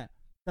understand that.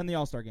 Send the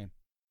All-Star game.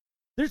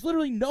 There's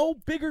literally no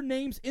bigger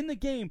names in the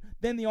game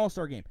than the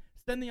All-Star game.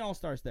 Send the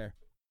All-Stars there.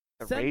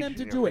 Send them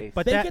to do it.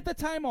 But they get the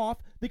time off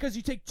because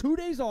you take 2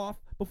 days off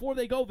before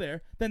they go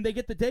there. Then they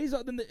get the days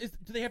off. Do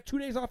they have 2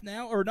 days off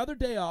now or another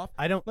day off?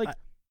 I don't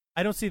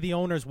see the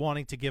owners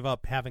wanting to give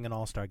up having an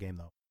All-Star game,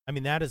 though. I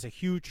mean, that is a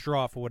huge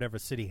draw for whatever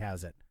city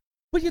has it.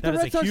 But yet the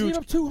Red Sox gave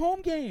up 2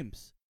 home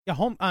games. Yeah,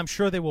 I'm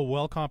sure they were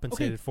well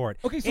compensated for it.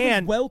 Okay, so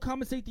and well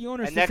compensate the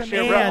owners. And next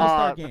year,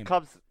 the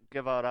Cubs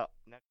give it up.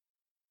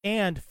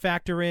 And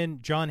factor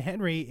in John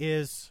Henry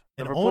is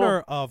an Liverpool. owner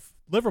of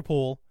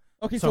Liverpool.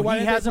 Okay, so why he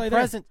didn't has they play a there?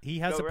 presence. He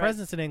has a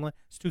presence in England.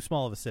 It's too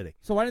small of a city.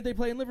 So why didn't they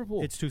play in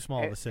Liverpool? It's too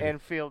small of a city.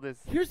 Anfield is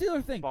Here's the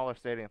other thing. smaller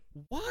stadium.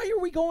 Why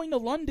are we going to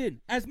London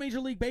as Major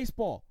League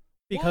Baseball?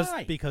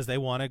 Why? Because they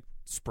want to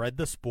spread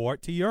the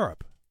sport to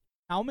Europe.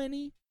 How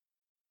many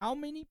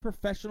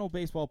professional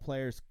baseball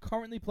players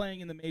currently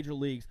playing in the major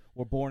leagues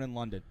were born in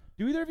London?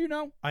 Do either of you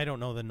know? I don't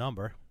know the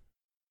number.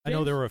 I James?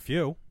 know there were a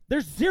few.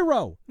 There's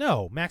 0.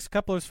 No, Max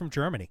Kepler's from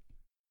Germany.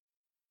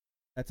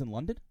 That's in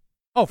London?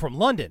 Oh, from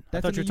London. I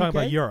That's thought in you were the talking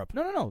UK? about Europe.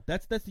 No.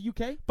 That's the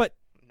UK? But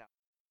No.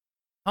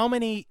 how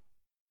many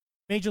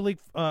Major League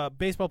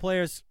baseball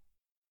players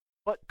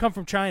come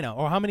from China?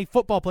 Or how many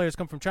football players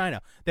come from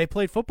China? They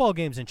played football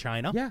games in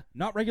China. Yeah,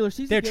 not regular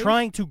season They're games.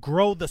 trying to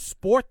grow the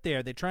sport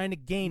there. They're trying to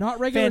gain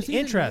Not regular fan season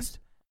interest. games.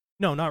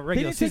 No, not They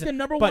regular didn't season. take the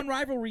number but 1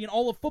 rivalry in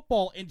all of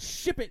football and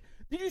ship it.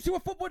 Did you see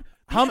what football?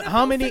 How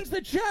NFL many- sends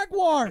the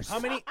Jaguars? How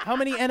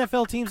many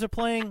NFL teams are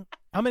playing?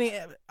 How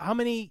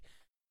many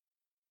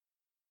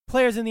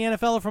players in the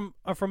NFL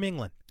are from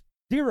England?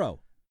 0.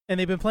 And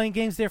they've been playing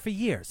games there for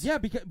years. Yeah,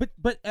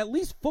 but at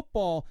least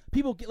football,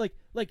 people get like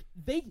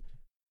they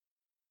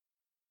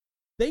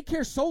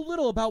care so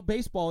little about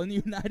baseball in the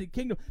United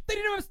Kingdom. They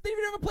didn't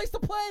have a place to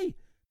play.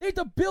 They had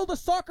to build a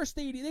soccer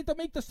stadium. They had to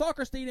make the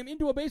soccer stadium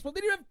into a baseball.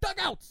 They didn't have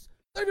dugouts.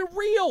 They're not even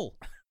real.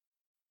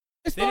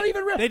 It's not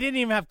even real. They didn't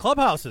even have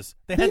clubhouses.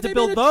 They had to made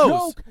build a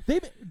those.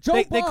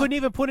 Joke. They couldn't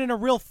even put in a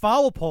real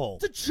foul pole.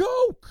 It's a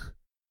joke.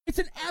 It's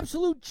an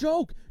absolute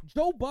joke.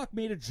 Joe Buck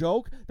made a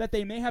joke that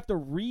they may have to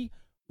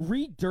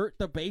re-dirt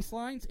the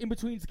baselines in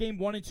between game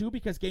 1 and 2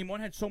 because game 1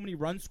 had so many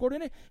runs scored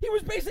in it. He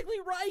was basically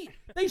right.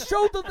 They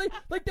showed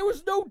like there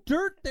was no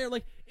dirt there.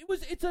 Like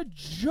it's a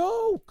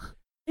joke.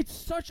 It's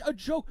such a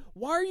joke.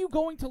 Why are you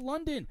going to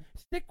London?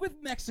 Stick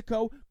with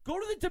Mexico. Go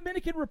to the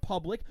Dominican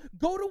Republic.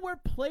 Go to where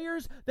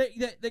players that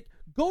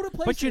go to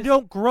places. But you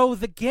don't grow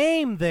the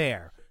game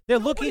there. They're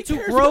looking to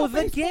cares grow about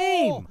the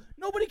baseball. game.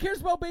 Nobody cares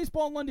about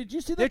baseball in London. Did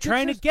you see that? They're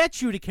trying to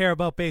get you to care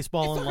about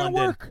baseball in London.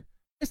 Work.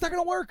 It's not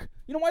going to work.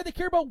 You know why? They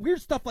care about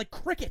weird stuff like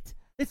cricket.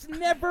 It's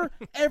never,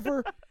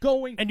 ever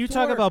going And you to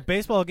talk work. about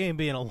baseball game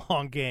being a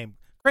long game.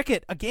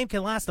 Cricket, a game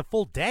can last a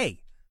full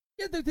day.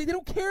 Yeah, they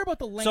don't care about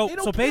the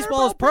length. So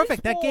baseball is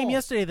perfect. That game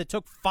yesterday that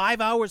took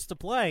 5 hours to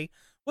play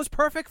was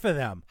perfect for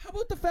them. How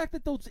about the fact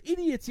that those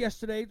idiots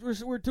yesterday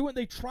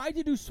they tried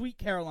to do Sweet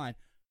Caroline.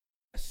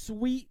 A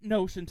sweet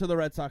notion to the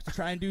Red Sox to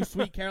try and do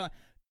Sweet Caroline.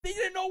 They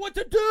didn't know what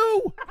to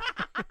do.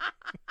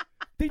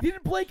 They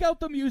didn't break out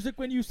the music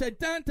when you said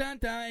dun dun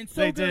dun and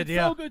so They good, did,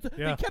 yeah. so good.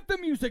 Yeah. They kept the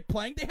music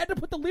playing. They had to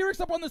put the lyrics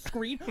up on the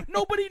screen.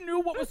 Nobody knew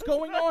what was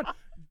going on.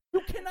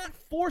 You cannot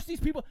force these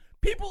people.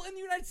 People in the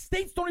United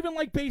States don't even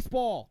like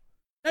baseball.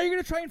 Now you're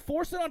going to try and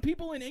force it on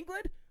people in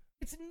England?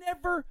 It's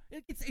never.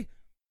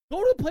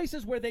 Go to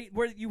places where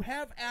you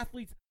have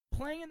athletes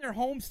playing in their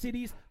home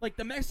cities. Like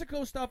the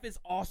Mexico stuff is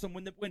awesome.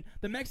 When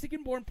the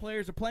Mexican-born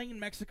players are playing in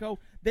Mexico,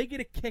 they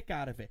get a kick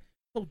out of it.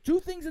 So do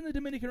things in the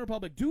Dominican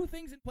Republic. Do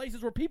things in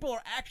places where people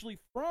are actually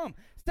from.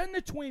 Send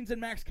the Twins and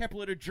Max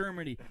Kepler to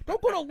Germany.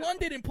 Don't go to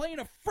London and play in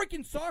a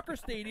freaking soccer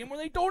stadium where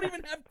they don't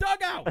even have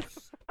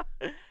dugouts.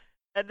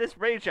 And this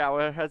Rage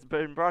Hour has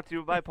been brought to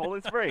you by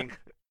Poland Spring.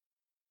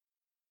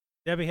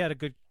 Debbie had a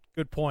good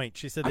point.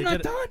 She said I'm they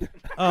not did it.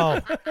 done. Oh,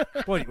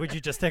 what? Would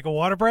you just take a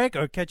water break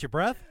or catch your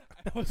breath?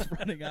 I was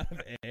running out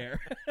of air.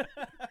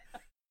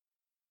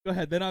 Go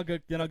ahead, then I'll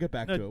get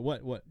back to it.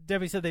 What?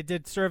 Debbie said they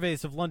did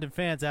surveys of London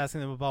fans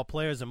asking them about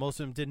players, and most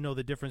of them didn't know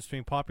the difference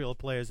between popular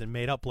players and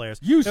made-up players.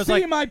 You It was see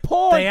like, my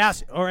point. They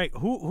asked, all right,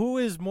 who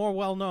is more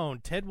well-known,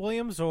 Ted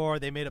Williams, or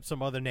they made up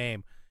some other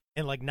name?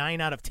 and like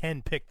 9 out of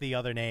 10 picked the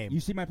other name. You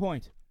see my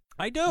point?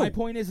 I do. My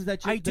point is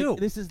that I do.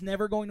 this is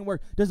never going to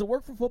work. Does it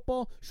work for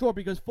football? Sure,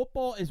 because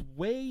football is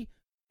way.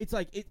 It's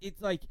like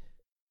it's like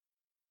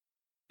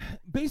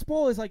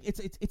baseball is like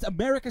it's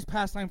America's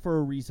pastime for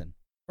a reason,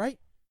 right?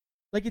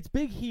 Like it's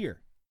big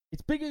here.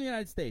 It's big in the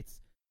United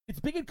States. It's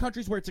big in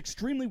countries where it's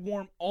extremely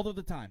warm all of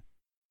the time,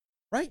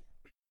 right?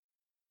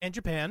 And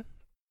Japan,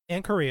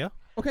 and Korea.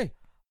 Okay.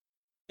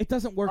 It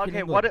doesn't work in Okay,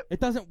 England. It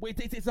doesn't.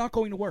 It's not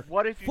going to work.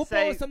 What if you Football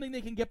say is something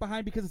they can get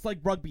behind because it's like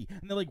rugby,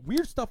 and they're like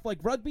weird stuff like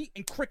rugby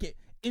and cricket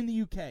in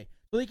the UK,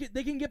 so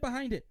they can get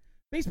behind it.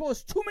 Baseball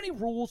has too many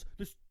rules.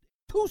 There's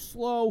too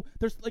slow.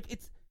 There's like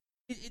it's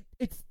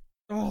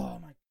oh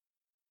my.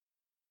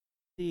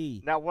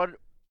 See. now what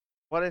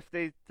if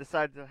they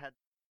decide to head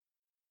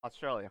to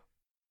Australia?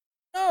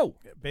 No,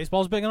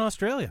 Baseball's big in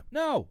Australia.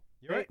 no.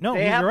 You're right. No,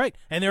 They you're have- right.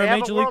 And there they are have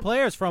a major league world-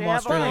 players from they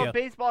have a Australia. World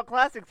Baseball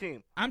Classic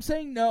team. I'm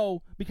saying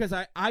no because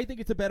I think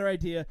it's a better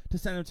idea to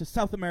send them to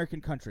South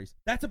American countries.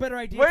 That's a better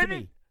idea Where to did-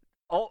 me.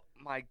 Oh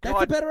my That's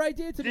God! a better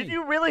idea to me. Did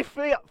you really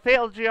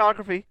fail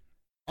geography?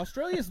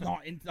 Australia's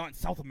not in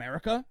South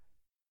America.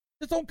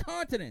 It's its own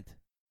continent.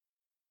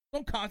 Its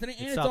own continent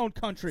and its own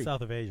country. South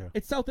of Asia.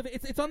 It's south of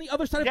it's on the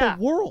other side Yeah. of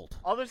the world.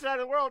 Other side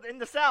of the world, in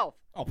the south,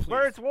 Oh please.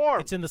 where it's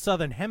warm. It's in the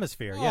southern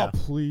hemisphere, Oh yeah.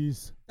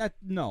 please.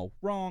 No,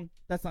 wrong.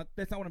 That's not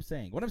what I'm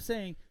saying. What I'm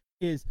saying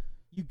is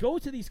you go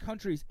to these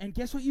countries and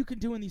guess what you can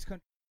do in these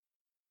countries?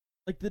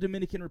 Like the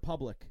Dominican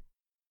Republic.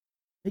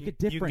 Make a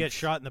difference. You can get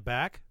shot in the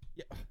back.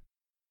 Yeah.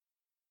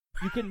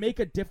 You can make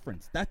a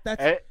difference. That's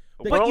But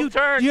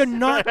But you're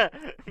not.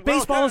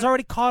 Baseball is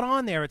already caught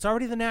on there. It's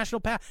already the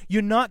national path.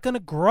 You're not going to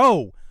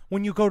grow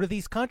when you go to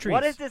these countries.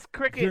 What if this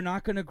cricket? you're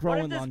not going to grow What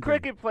if in this London.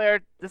 cricket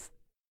player, just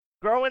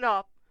growing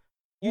up?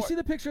 You see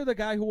the picture of the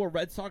guy who wore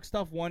Red Sox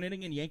stuff one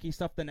inning and Yankee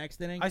stuff the next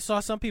inning? I saw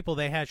some people,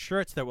 they had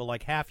shirts that were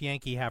like half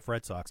Yankee, half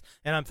Red Sox.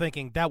 And I'm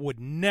thinking, that would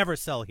never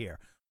sell here.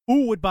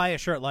 Who would buy a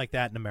shirt like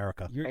that in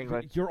America?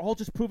 England. You're all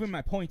just proving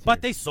my point here.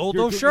 But they sold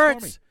You're those doing this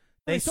for shirts. me.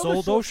 They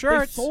sold those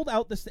shirts. They sold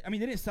out the. I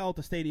mean, they didn't sell out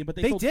the stadium, but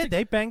They sold did.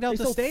 They banged out they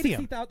the sold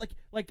stadium. 60,000.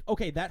 Like,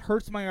 okay, that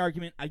hurts my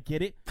argument. I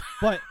get it,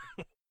 but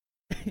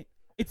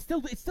it's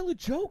still a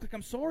joke. Like,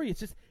 I'm sorry.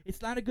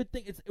 It's not a good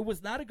thing. It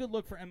was not a good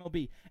look for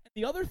MLB. And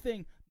the other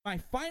thing, my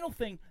final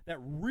thing that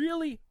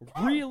really,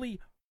 really,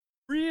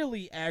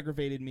 really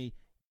aggravated me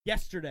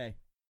yesterday.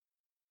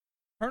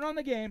 Turn on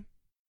the game.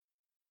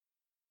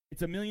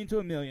 It's 1,000,000 to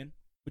 1,000,000,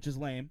 which is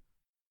lame.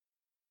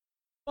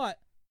 But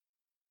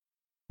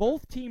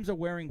both teams are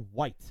wearing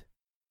white.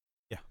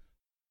 Yeah.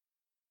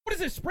 What is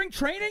this, spring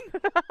training?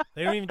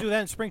 They don't even do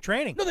that in spring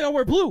training. No, they all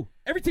wear blue.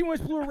 Every team wears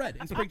blue or red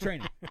in spring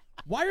training.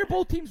 Why are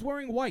both teams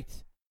wearing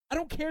white? I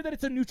don't care that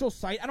it's a neutral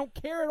site. I don't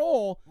care at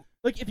all.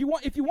 Like if you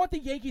want the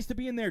Yankees to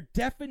be in their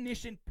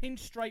definition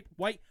pinstripe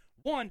white,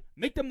 one,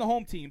 make them the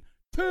home team.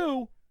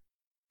 Two,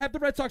 have the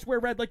Red Sox wear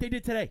red like they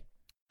did today.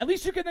 At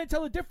least you can then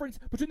tell the difference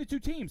between the two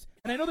teams.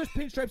 And I know there's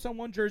pinstripes on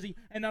one jersey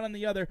and not on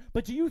the other,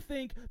 but do you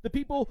think the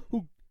people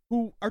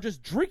who are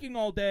just drinking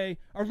all day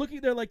are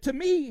looking there like, to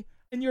me,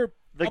 and you're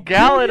The a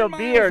gallon billion of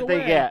beer miles they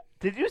away, get.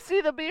 Did you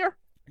see the beer?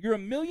 You're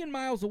 1,000,000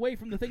 miles away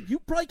from the thing. You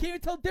probably can't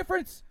even tell the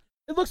difference.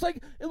 It looks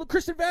like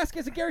Christian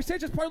Vasquez and Gary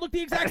Sanchez probably look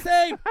the exact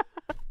same.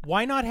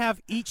 Why not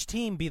have each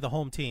team be the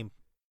home team?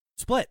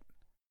 Split.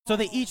 So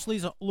they each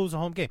lose a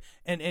home game.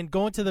 And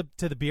going to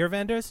the beer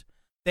vendors,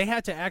 they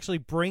had to actually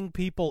bring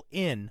people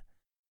in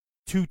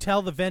to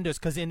tell the vendors,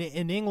 because in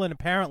England,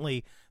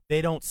 apparently, they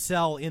don't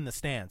sell in the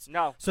stands.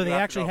 No. So you they have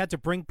to actually go. had to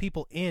bring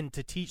people in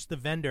to teach the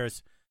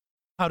vendors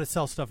how to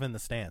sell stuff in the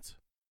stands.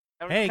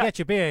 And it was Hey, ki- get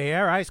your beer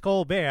here, ice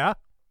cold beer.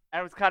 And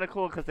it was kind of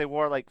cool because they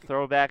wore like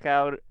throwback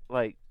out,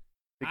 like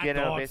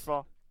beginning of dogs.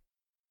 baseball.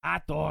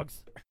 Hot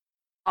dogs.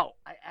 Oh,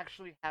 I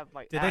actually have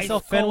my. Did they ice sell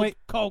cold- Fenway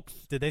Cokes.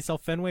 Did they sell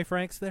Fenway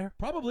Franks there?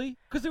 Probably.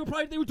 Because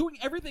they were doing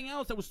everything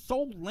else that was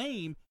so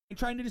lame and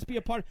trying to just be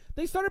a part.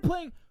 They started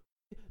playing.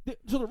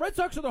 So the Red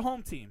Sox are the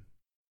home team,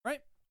 right?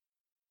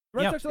 The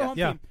Red Yep, Sox are the home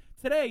yeah. team.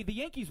 Today, the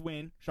Yankees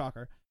win.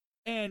 Shocker.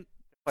 And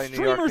Play New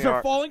York, streamers New are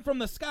York. falling from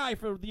the sky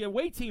for the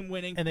away team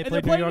winning. And they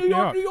they're played New playing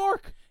York, New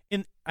York.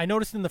 I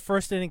noticed in the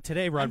first inning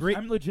today,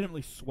 I'm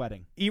legitimately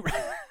sweating.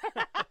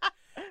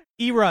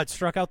 Erod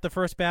struck out the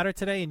first batter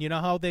today, and you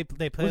know how they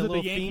play Was a it little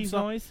the theme Yankees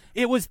song? noise?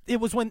 It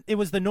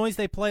was the noise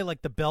they play,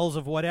 like the bells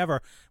of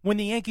whatever, when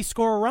the Yankees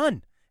score a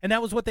run, and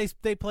that was what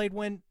they played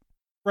when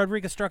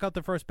Rodriguez struck out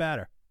the first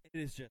batter. It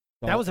is just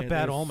That was a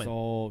bad it is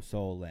omen.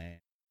 So lame.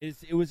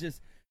 It was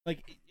just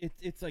like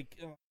it's like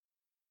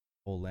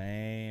so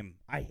lame.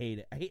 I hate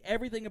it. I hate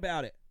everything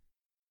about it.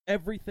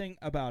 Everything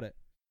about it.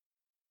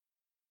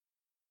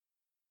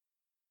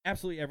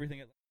 Absolutely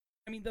everything.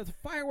 I mean, the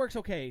fireworks,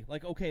 okay,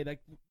 like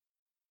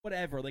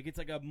whatever, like it's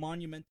like a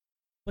monument,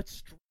 but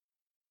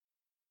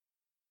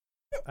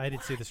I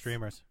didn't see the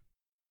streamers.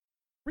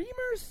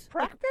 streamers?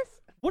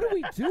 Practice? What are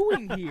we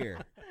doing here?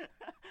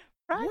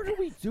 What are Practice?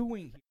 we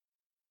doing here?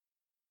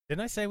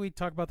 Didn't I say we'd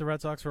talk about the Red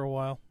Sox for a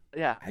while?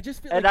 Yeah. I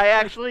just feel And like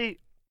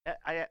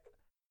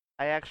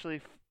I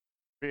actually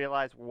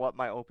realized what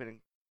my opening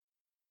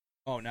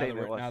Oh, now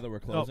statement was. that we're Oh,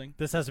 closing.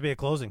 this has to be a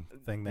closing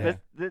thing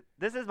there.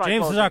 This is my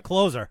James closing. is our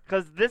closer.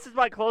 Because this is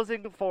my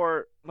closing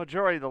for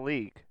majority of the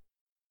league.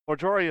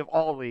 Majority of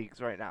all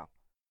leagues right now.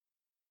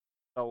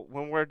 So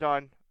when we're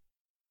done,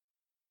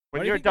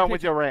 when you're done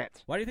with your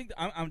rant. Why do you think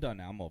I'm done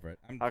now? I'm over it.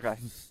 I'm Okay.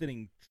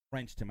 sitting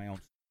drenched in my own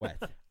sweat.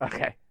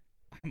 Okay.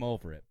 I'm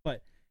over it.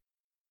 But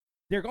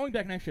they're going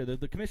back next year.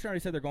 The commissioner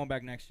already said they're going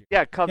back next year.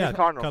 Yeah, Cubs and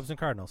Cardinals. Cubs and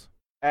Cardinals.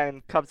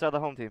 And Cubs are the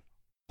home team.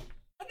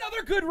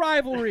 Another good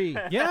rivalry.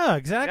 Yeah,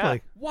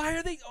 exactly. Why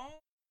are they? Oh.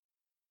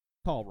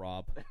 Call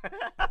Rob.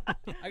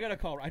 I gotta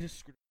call.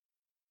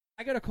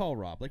 I gotta call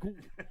Rob. Like,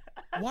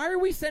 why are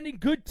we sending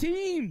good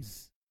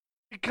teams?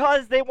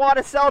 Because they want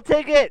to sell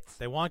tickets.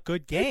 They want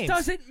good games. It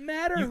doesn't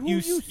matter who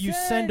you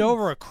send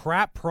over a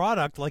crap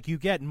product like you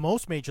get in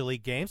most major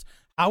league games.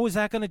 How is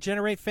that going to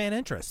generate fan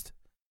interest?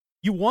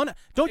 You want?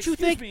 Don't you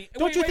think?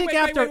 Don't you think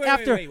after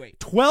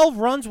 12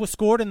 runs were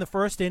scored in the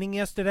first inning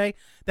yesterday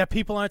that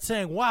people aren't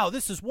saying, "Wow,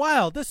 this is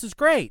wild. This is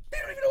great." They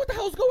don't even know what the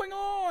hell's going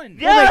on.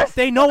 Yes! Well,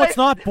 they know it's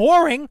not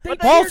boring.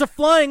 Balls are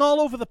flying all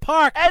over the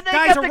park. And they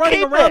Guys get are to running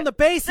keep around it. the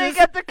bases. They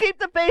get to keep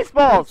the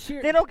baseballs.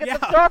 They don't get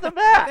to throw them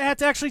back. They had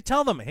to actually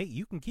tell them, "Hey,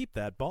 you can keep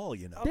that ball."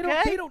 You know.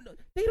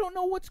 They don't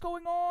know what's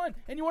going on.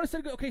 And you want to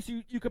say, okay,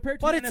 so you compare it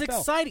to But the it's NFL.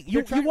 exciting.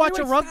 You watch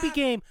a rugby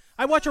game.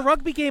 I watch a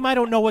rugby game. I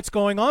don't know what's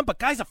going on, but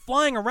guys are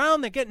flying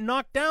around. They're getting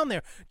knocked down.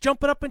 They're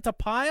jumping up into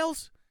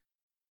piles.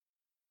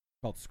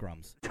 Called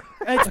scrums.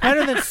 It's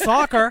better than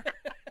soccer.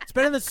 It's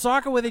better than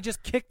soccer where they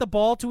just kick the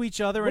ball to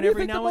each other. What And do you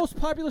every think now the most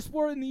popular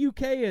sport in the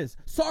UK is?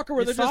 Soccer,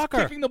 where they're It's soccer.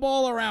 just kicking the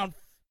ball around,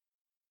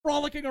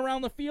 frolicking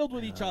around the field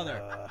with each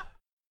other.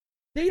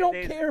 They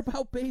don't care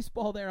about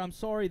baseball there. I'm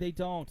sorry, they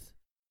don't.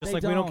 Just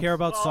like we don't care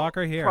about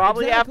soccer here.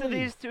 Probably Exactly. after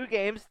these two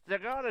games, they're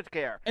going to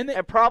care. And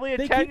probably a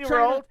they keep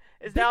 10-year-old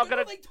is now going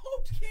to... They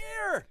don't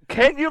care.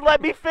 Can you let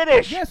me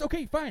finish? Yes,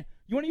 okay, fine.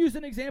 You want to use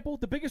an example?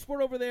 The biggest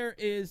sport over there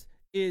is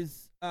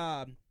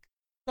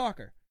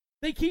soccer.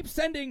 They keep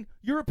sending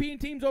European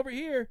teams over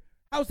here.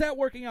 How's that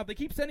working out? They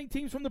keep sending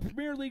teams from the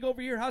Premier League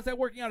over here. How's that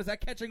working out? Is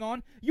that catching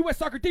on? U.S.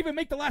 soccer didn't even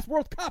make the last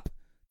World Cup.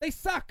 They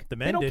suck. The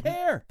men they don't didn't.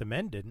 care. The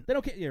men didn't. They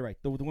don't care. Yeah, right.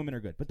 The women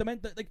are good, but the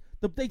men,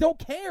 they don't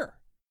care.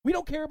 We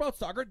don't care about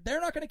soccer.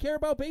 They're not going to care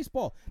about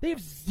baseball. They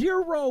have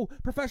zero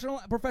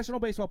professional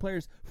baseball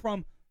players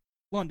from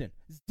London.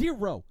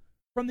 Zero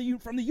from the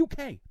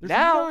UK. There's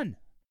none.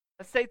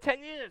 Let's say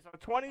 10 years or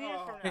 20 years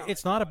from now.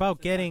 It's not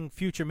about getting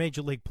future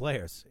major league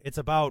players. It's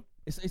about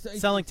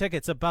selling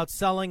tickets. About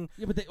selling.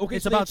 Yeah, but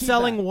it's about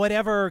selling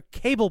whatever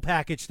cable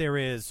package there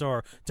is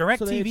or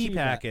direct TV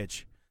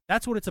package.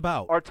 That's what it's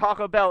about. Or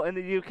Taco Bell in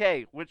the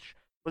UK, which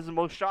was the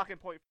most shocking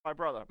point for my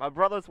brother. My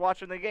brother's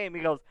watching the game.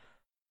 He goes,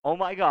 "Oh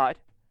my God,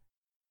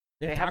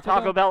 they have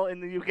Taco Bell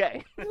in the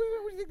UK." What do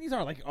you think these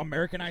are, like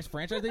Americanized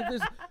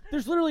franchises?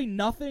 There's literally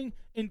nothing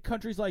in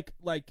countries like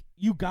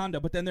Uganda,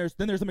 but then there's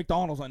a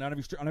McDonald's on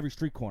every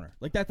street corner.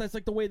 Like that's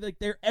like the way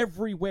they're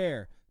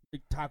everywhere.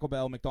 Like Taco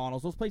Bell,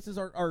 McDonald's, those places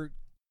are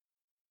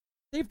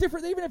they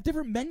even have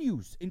different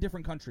menus in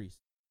different countries.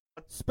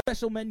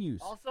 Special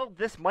menus. Also,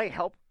 this might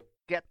help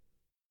get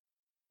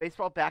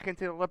baseball back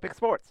into Olympic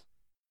sports.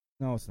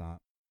 No, it's not.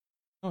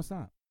 No, it's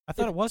not. I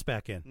thought it was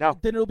back in. No.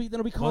 Then it'll be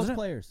college Wasn't it?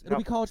 players. It'll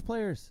be college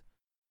players.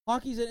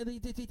 Hockey's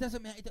it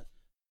doesn't matter.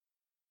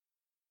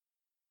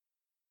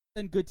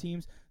 And good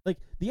teams like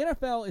the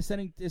NFL is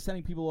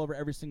sending people over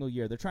every single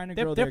year. They're trying to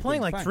grow. They're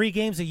playing like 3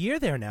 games a year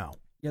there now.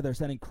 Yeah, they're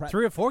sending crap.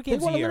 3 or 4 games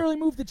they want a to year. literally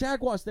move the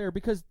Jaguars there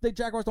because the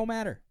Jaguars don't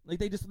matter. Like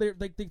they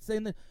say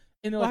in the.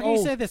 And Well, like, how can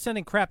you say they're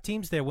sending crap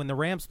teams there when the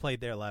Rams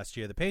played there last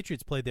year? The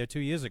Patriots played there 2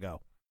 years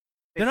ago.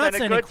 They're not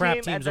sending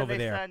crap teams over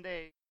there. Send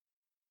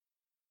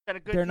a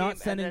good They're team not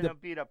sending and then the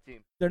a beat up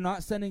team. They're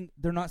not sending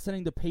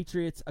the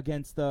Patriots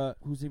against the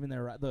who's even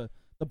there the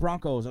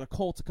Broncos or the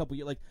Colts a couple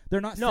years. Like they're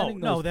not sending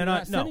those. They're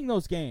not sending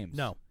those games.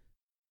 No.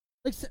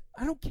 Like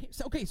I don't care.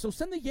 Okay, so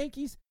send the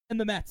Yankees and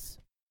the Mets.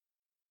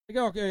 Like,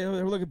 okay,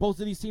 look at both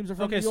of these teams are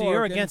from New York. Okay, so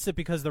you're against it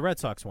because the Red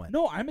Sox went.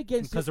 No, I'm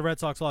against because the Red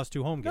Sox lost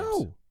 2 home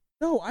games.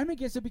 No, I'm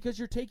against it because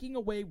you're taking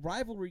away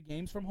rivalry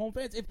games from home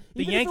fans.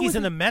 The Yankees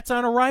and the Mets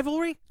aren't a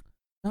rivalry?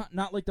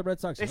 Not like the Red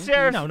Sox. They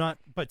share, no, not.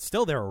 But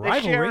still, they're a they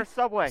rivalry. share a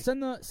subway.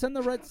 Send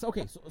the Reds.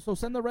 Okay, so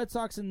send the Red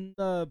Sox and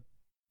the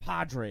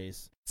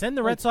Padres. Send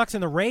the Red Sox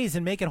and the Rays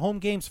and make it home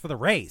games for the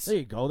Rays. There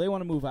you go. They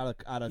want to move out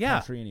of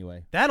country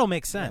anyway. That'll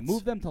make sense. Yeah,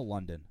 move them to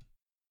London.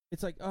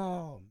 It's like,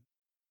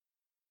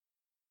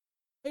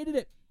 hated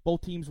it.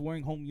 Both teams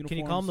wearing home uniforms. Can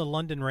you call them the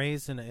London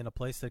Rays in a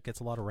place that gets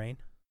a lot of rain?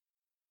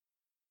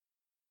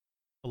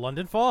 The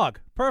London Fog.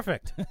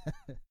 Perfect.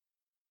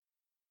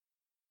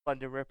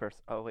 London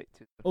Rippers. Oh wait,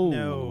 Oh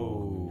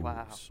no!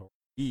 Wow.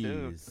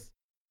 Jeez.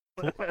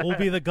 We'll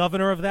be the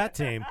governor of that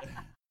team.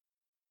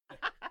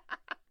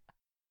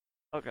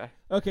 Okay.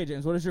 Okay,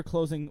 James. What is your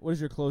closing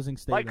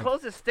statement? My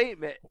closing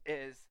statement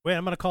is. Wait,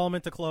 I'm gonna call him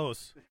into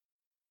close.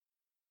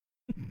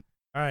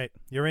 All right,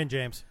 you're in,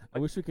 James. I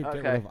wish we could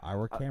get rid of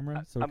our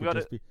camera so it could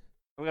just be.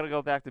 I'm gonna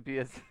go back to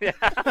BS.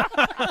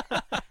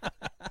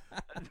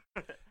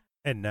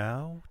 And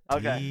now,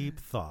 deep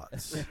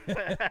thoughts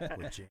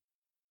with James.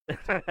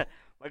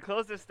 My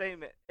closing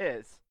statement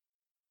is: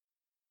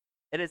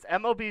 it is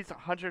MLB's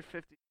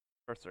 150th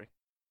anniversary.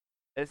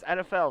 It is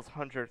NFL's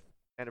 100th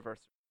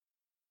anniversary.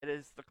 It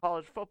is the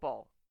college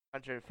football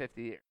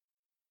 150 years.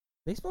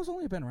 Baseball's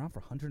only been around for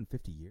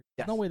 150 years.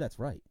 Yes. There's no way that's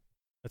right.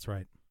 That's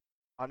right.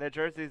 On their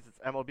jerseys, it's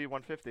MLB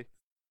 150.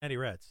 Eddie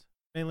Reds.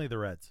 Mainly the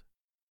Reds.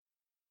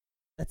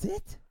 That's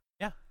it?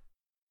 Yeah.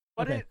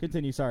 But Okay,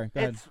 continue. Sorry.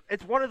 Go ahead.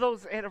 it's one of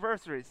those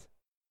anniversaries.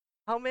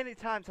 How many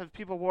times have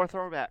people wore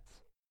throwbacks?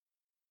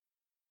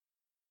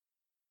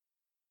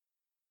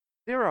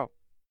 0. It's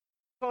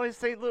only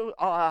St. Louis.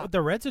 But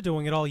the Reds are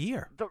doing it all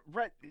year The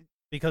Red.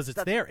 because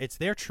it's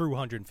their true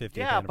 150th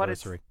Yeah,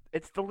 anniversary. but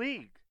it's the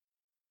league.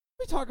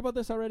 Did we talk about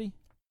this already? I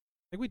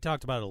think we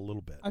talked about it a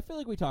little bit. I feel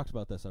like we talked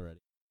about this already.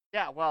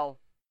 Yeah, well,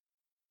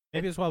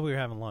 Maybe it's while we were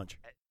having lunch.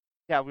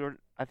 yeah,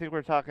 I think we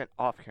were talking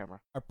off camera.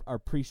 Our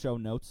pre-show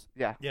notes.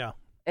 Yeah. Yeah.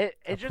 It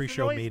A just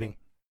pre-show annoys meeting. me.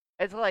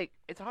 It's like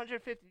it's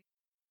 150.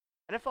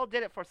 NFL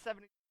did it for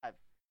 75,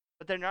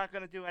 but they're not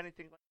going to do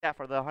anything like that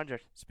for the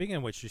 100. Speaking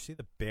of which, you see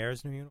the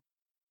Bears' new uniform?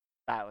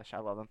 Stylish, I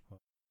love them.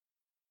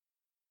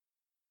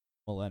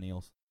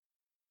 Millennials.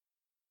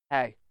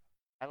 Hey,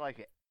 I like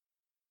it.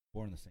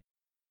 Born the same.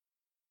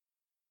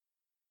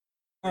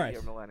 All right.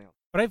 You're millennial.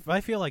 But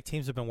I feel like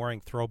teams have been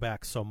wearing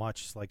throwbacks so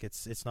much, like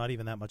it's not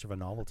even that much of a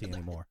novelty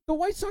anymore. The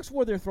White Sox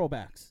wore their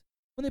throwbacks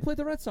when they played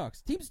the Red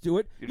Sox. Teams do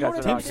it. You know guys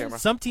what are I on mean? camera.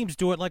 Some teams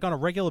do it like on a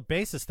regular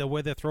basis. They'll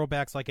wear their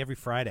throwbacks like every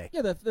Friday.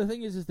 Yeah, the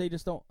thing is they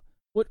just don't.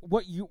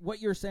 What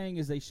you're saying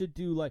is they should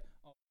do like.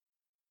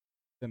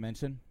 To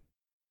mention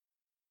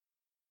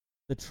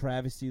the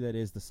travesty that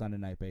is the Sunday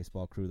Night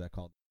Baseball crew that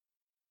called.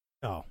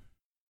 Oh,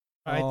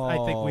 I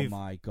think we've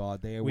my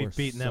God, we've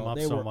beaten them up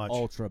they so were much.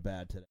 ultra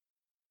bad today.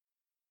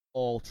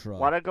 Ultra.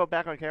 Why not go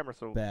back on camera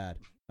so bad?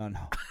 No.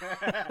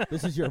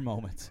 This is your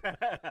moment.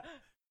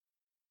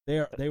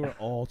 They were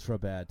ultra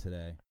bad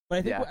today.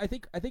 But I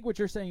think what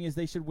you're saying is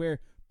they should wear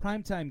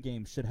primetime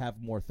games should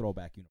have more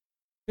throwback uniforms.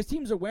 Because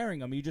teams are wearing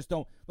them. You just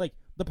don't like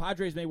the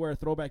Padres may wear a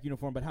throwback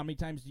uniform, but how many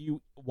times do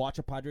you watch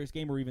a Padres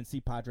game or even see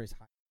Padres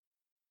high?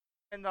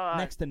 And,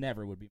 next to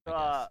never would be my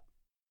guess.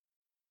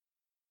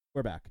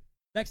 We're back.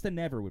 Next to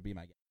never would be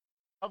my guess.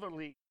 Other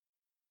league.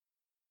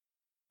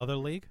 Other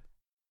league?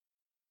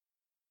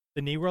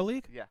 The Negro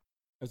League? Yeah.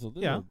 There's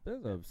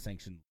a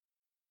sanction.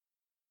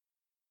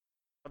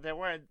 But they're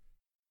wearing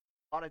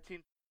a lot of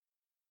teams.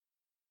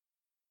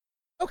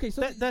 Okay,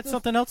 so that's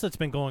something else that's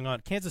been going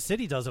on. Kansas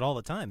City does it all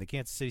the time. The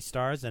Kansas City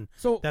Stars, and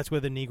that's where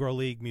the Negro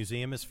League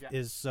Museum is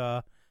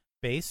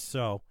based.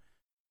 So,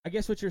 I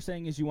guess what you're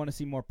saying is you want to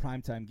see more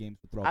primetime games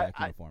with throwback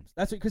uniforms.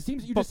 That's because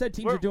teams. You just said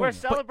teams are doing. We're it.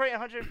 celebrating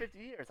 150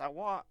 years. I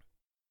want.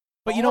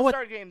 But you know what?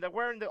 All-Star game. They're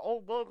wearing the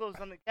old logos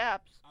on the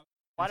caps.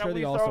 I'm sure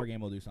the All-Star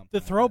game will do something.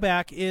 The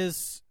throwback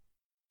is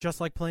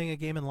just like playing a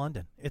game in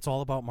London. It's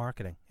all about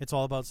marketing. It's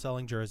all about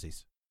selling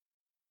jerseys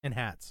and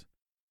hats.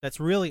 That's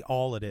really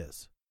all it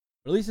is.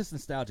 At least it's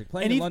nostalgic.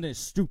 Playing in London is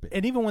stupid.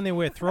 And even when they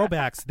wear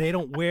throwbacks, they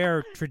don't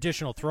wear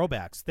traditional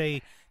throwbacks.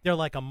 They're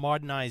like a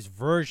modernized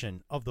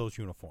version of those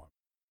uniforms.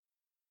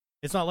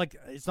 It's not like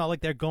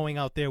they're going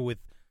out there with,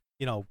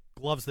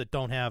 gloves that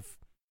don't have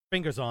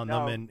fingers on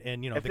them, and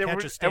the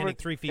catcher's standing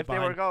 3 feet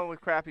behind. If they were going with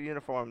crappy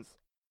uniforms,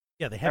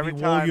 yeah, the heavy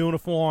wool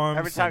uniforms.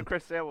 Every time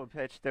Chris Sale would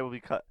pitch, they would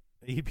be cut.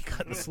 He'd be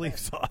cutting the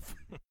sleeves off.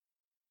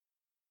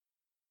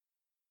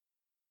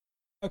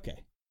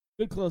 Okay,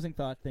 good closing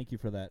thought. Thank you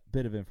for that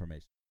bit of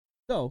information.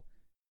 So,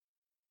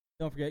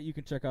 don't forget, you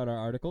can check out our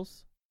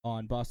articles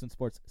on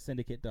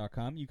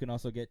BostonSportsSyndicate.com. You can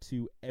also get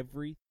to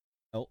every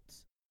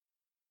else.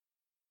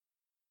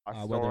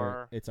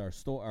 Whether it's our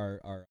store,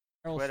 our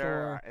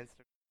Twitter, store,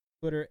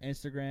 Twitter,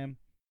 Instagram,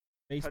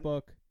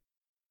 Facebook.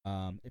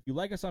 If you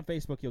like us on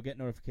Facebook, you'll get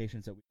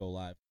notifications that we go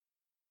live.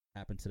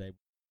 Happened today.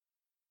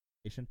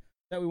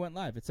 That we went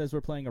live. It says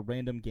we're playing a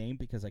random game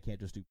because I can't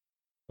just do.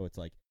 So it's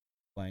like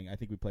playing. I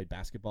think we played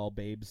Basketball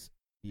Babes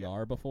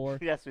VR before.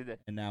 Yes, we did.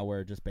 And now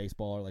we're just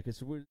baseball. Or like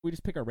we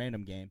just pick a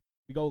random game.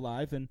 We go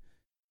live and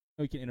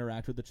we can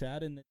interact with the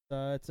chat, and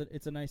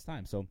it's a nice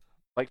time. So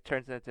Mike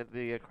turns into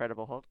the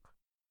Incredible Hulk.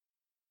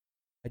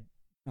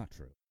 Not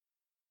true.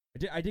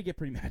 I did get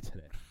pretty mad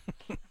today.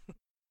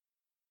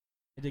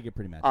 I did get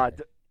pretty mad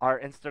today. Our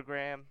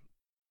Instagram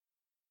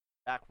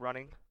back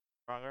running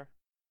stronger.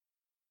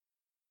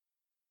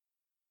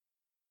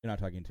 You're not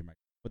talking to Mike.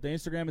 But the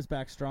Instagram is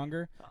back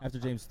stronger after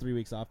James' 3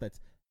 weeks off. That's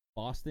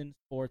Boston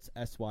Sports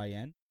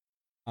SYN.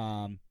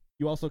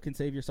 You also can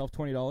save yourself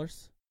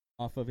 $20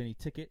 off of any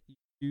ticket you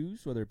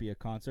choose, whether it be a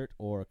concert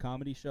or a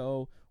comedy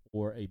show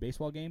or a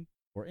baseball game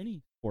or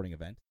any sporting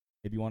event.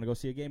 If you want to go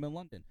see a game in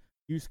London,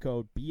 use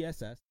code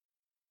BSS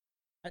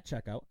at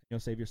checkout. You'll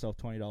save yourself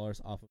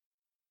 $20 off of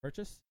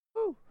purchase.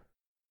 Woo.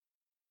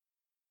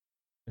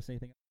 Miss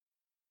anything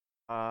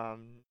else?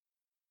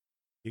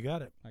 You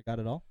got it. I got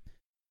it all.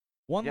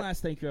 One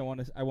last thank you I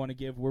want to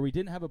give. Where we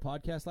didn't have a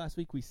podcast last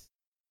week, we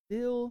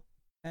still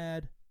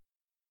had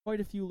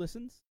quite a few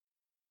listens.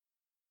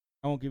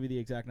 I won't give you the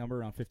exact number,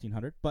 around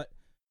 1,500, but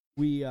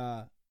we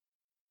even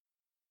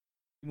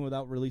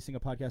without releasing a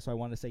podcast, so I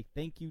want to say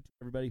thank you to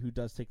everybody who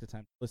does take the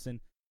time to listen.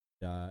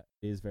 It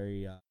is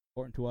very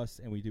important to us,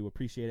 and we do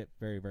appreciate it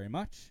very, very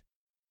much.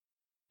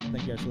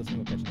 Thank you guys for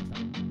listening. We'll catch you next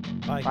time.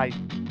 Bye. Bye.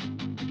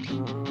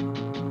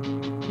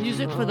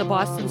 Music for the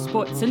Boston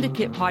Sports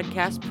Syndicate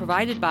podcast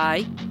provided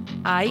by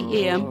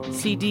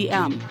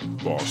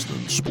IAM-CDM.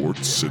 Boston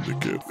Sports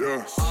Syndicate.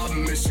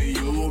 I'm missing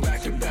you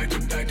back to back to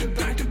back to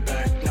back to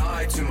back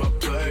nights in my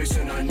place,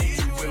 and I need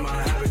you in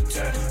my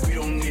habitat. We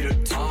don't need a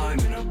time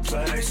and a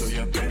place, so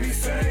yeah, baby,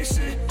 face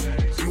it.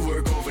 You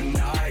work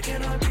overnight,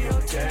 can I be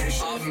your day?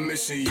 I'm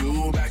missing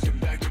you back to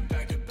back to back.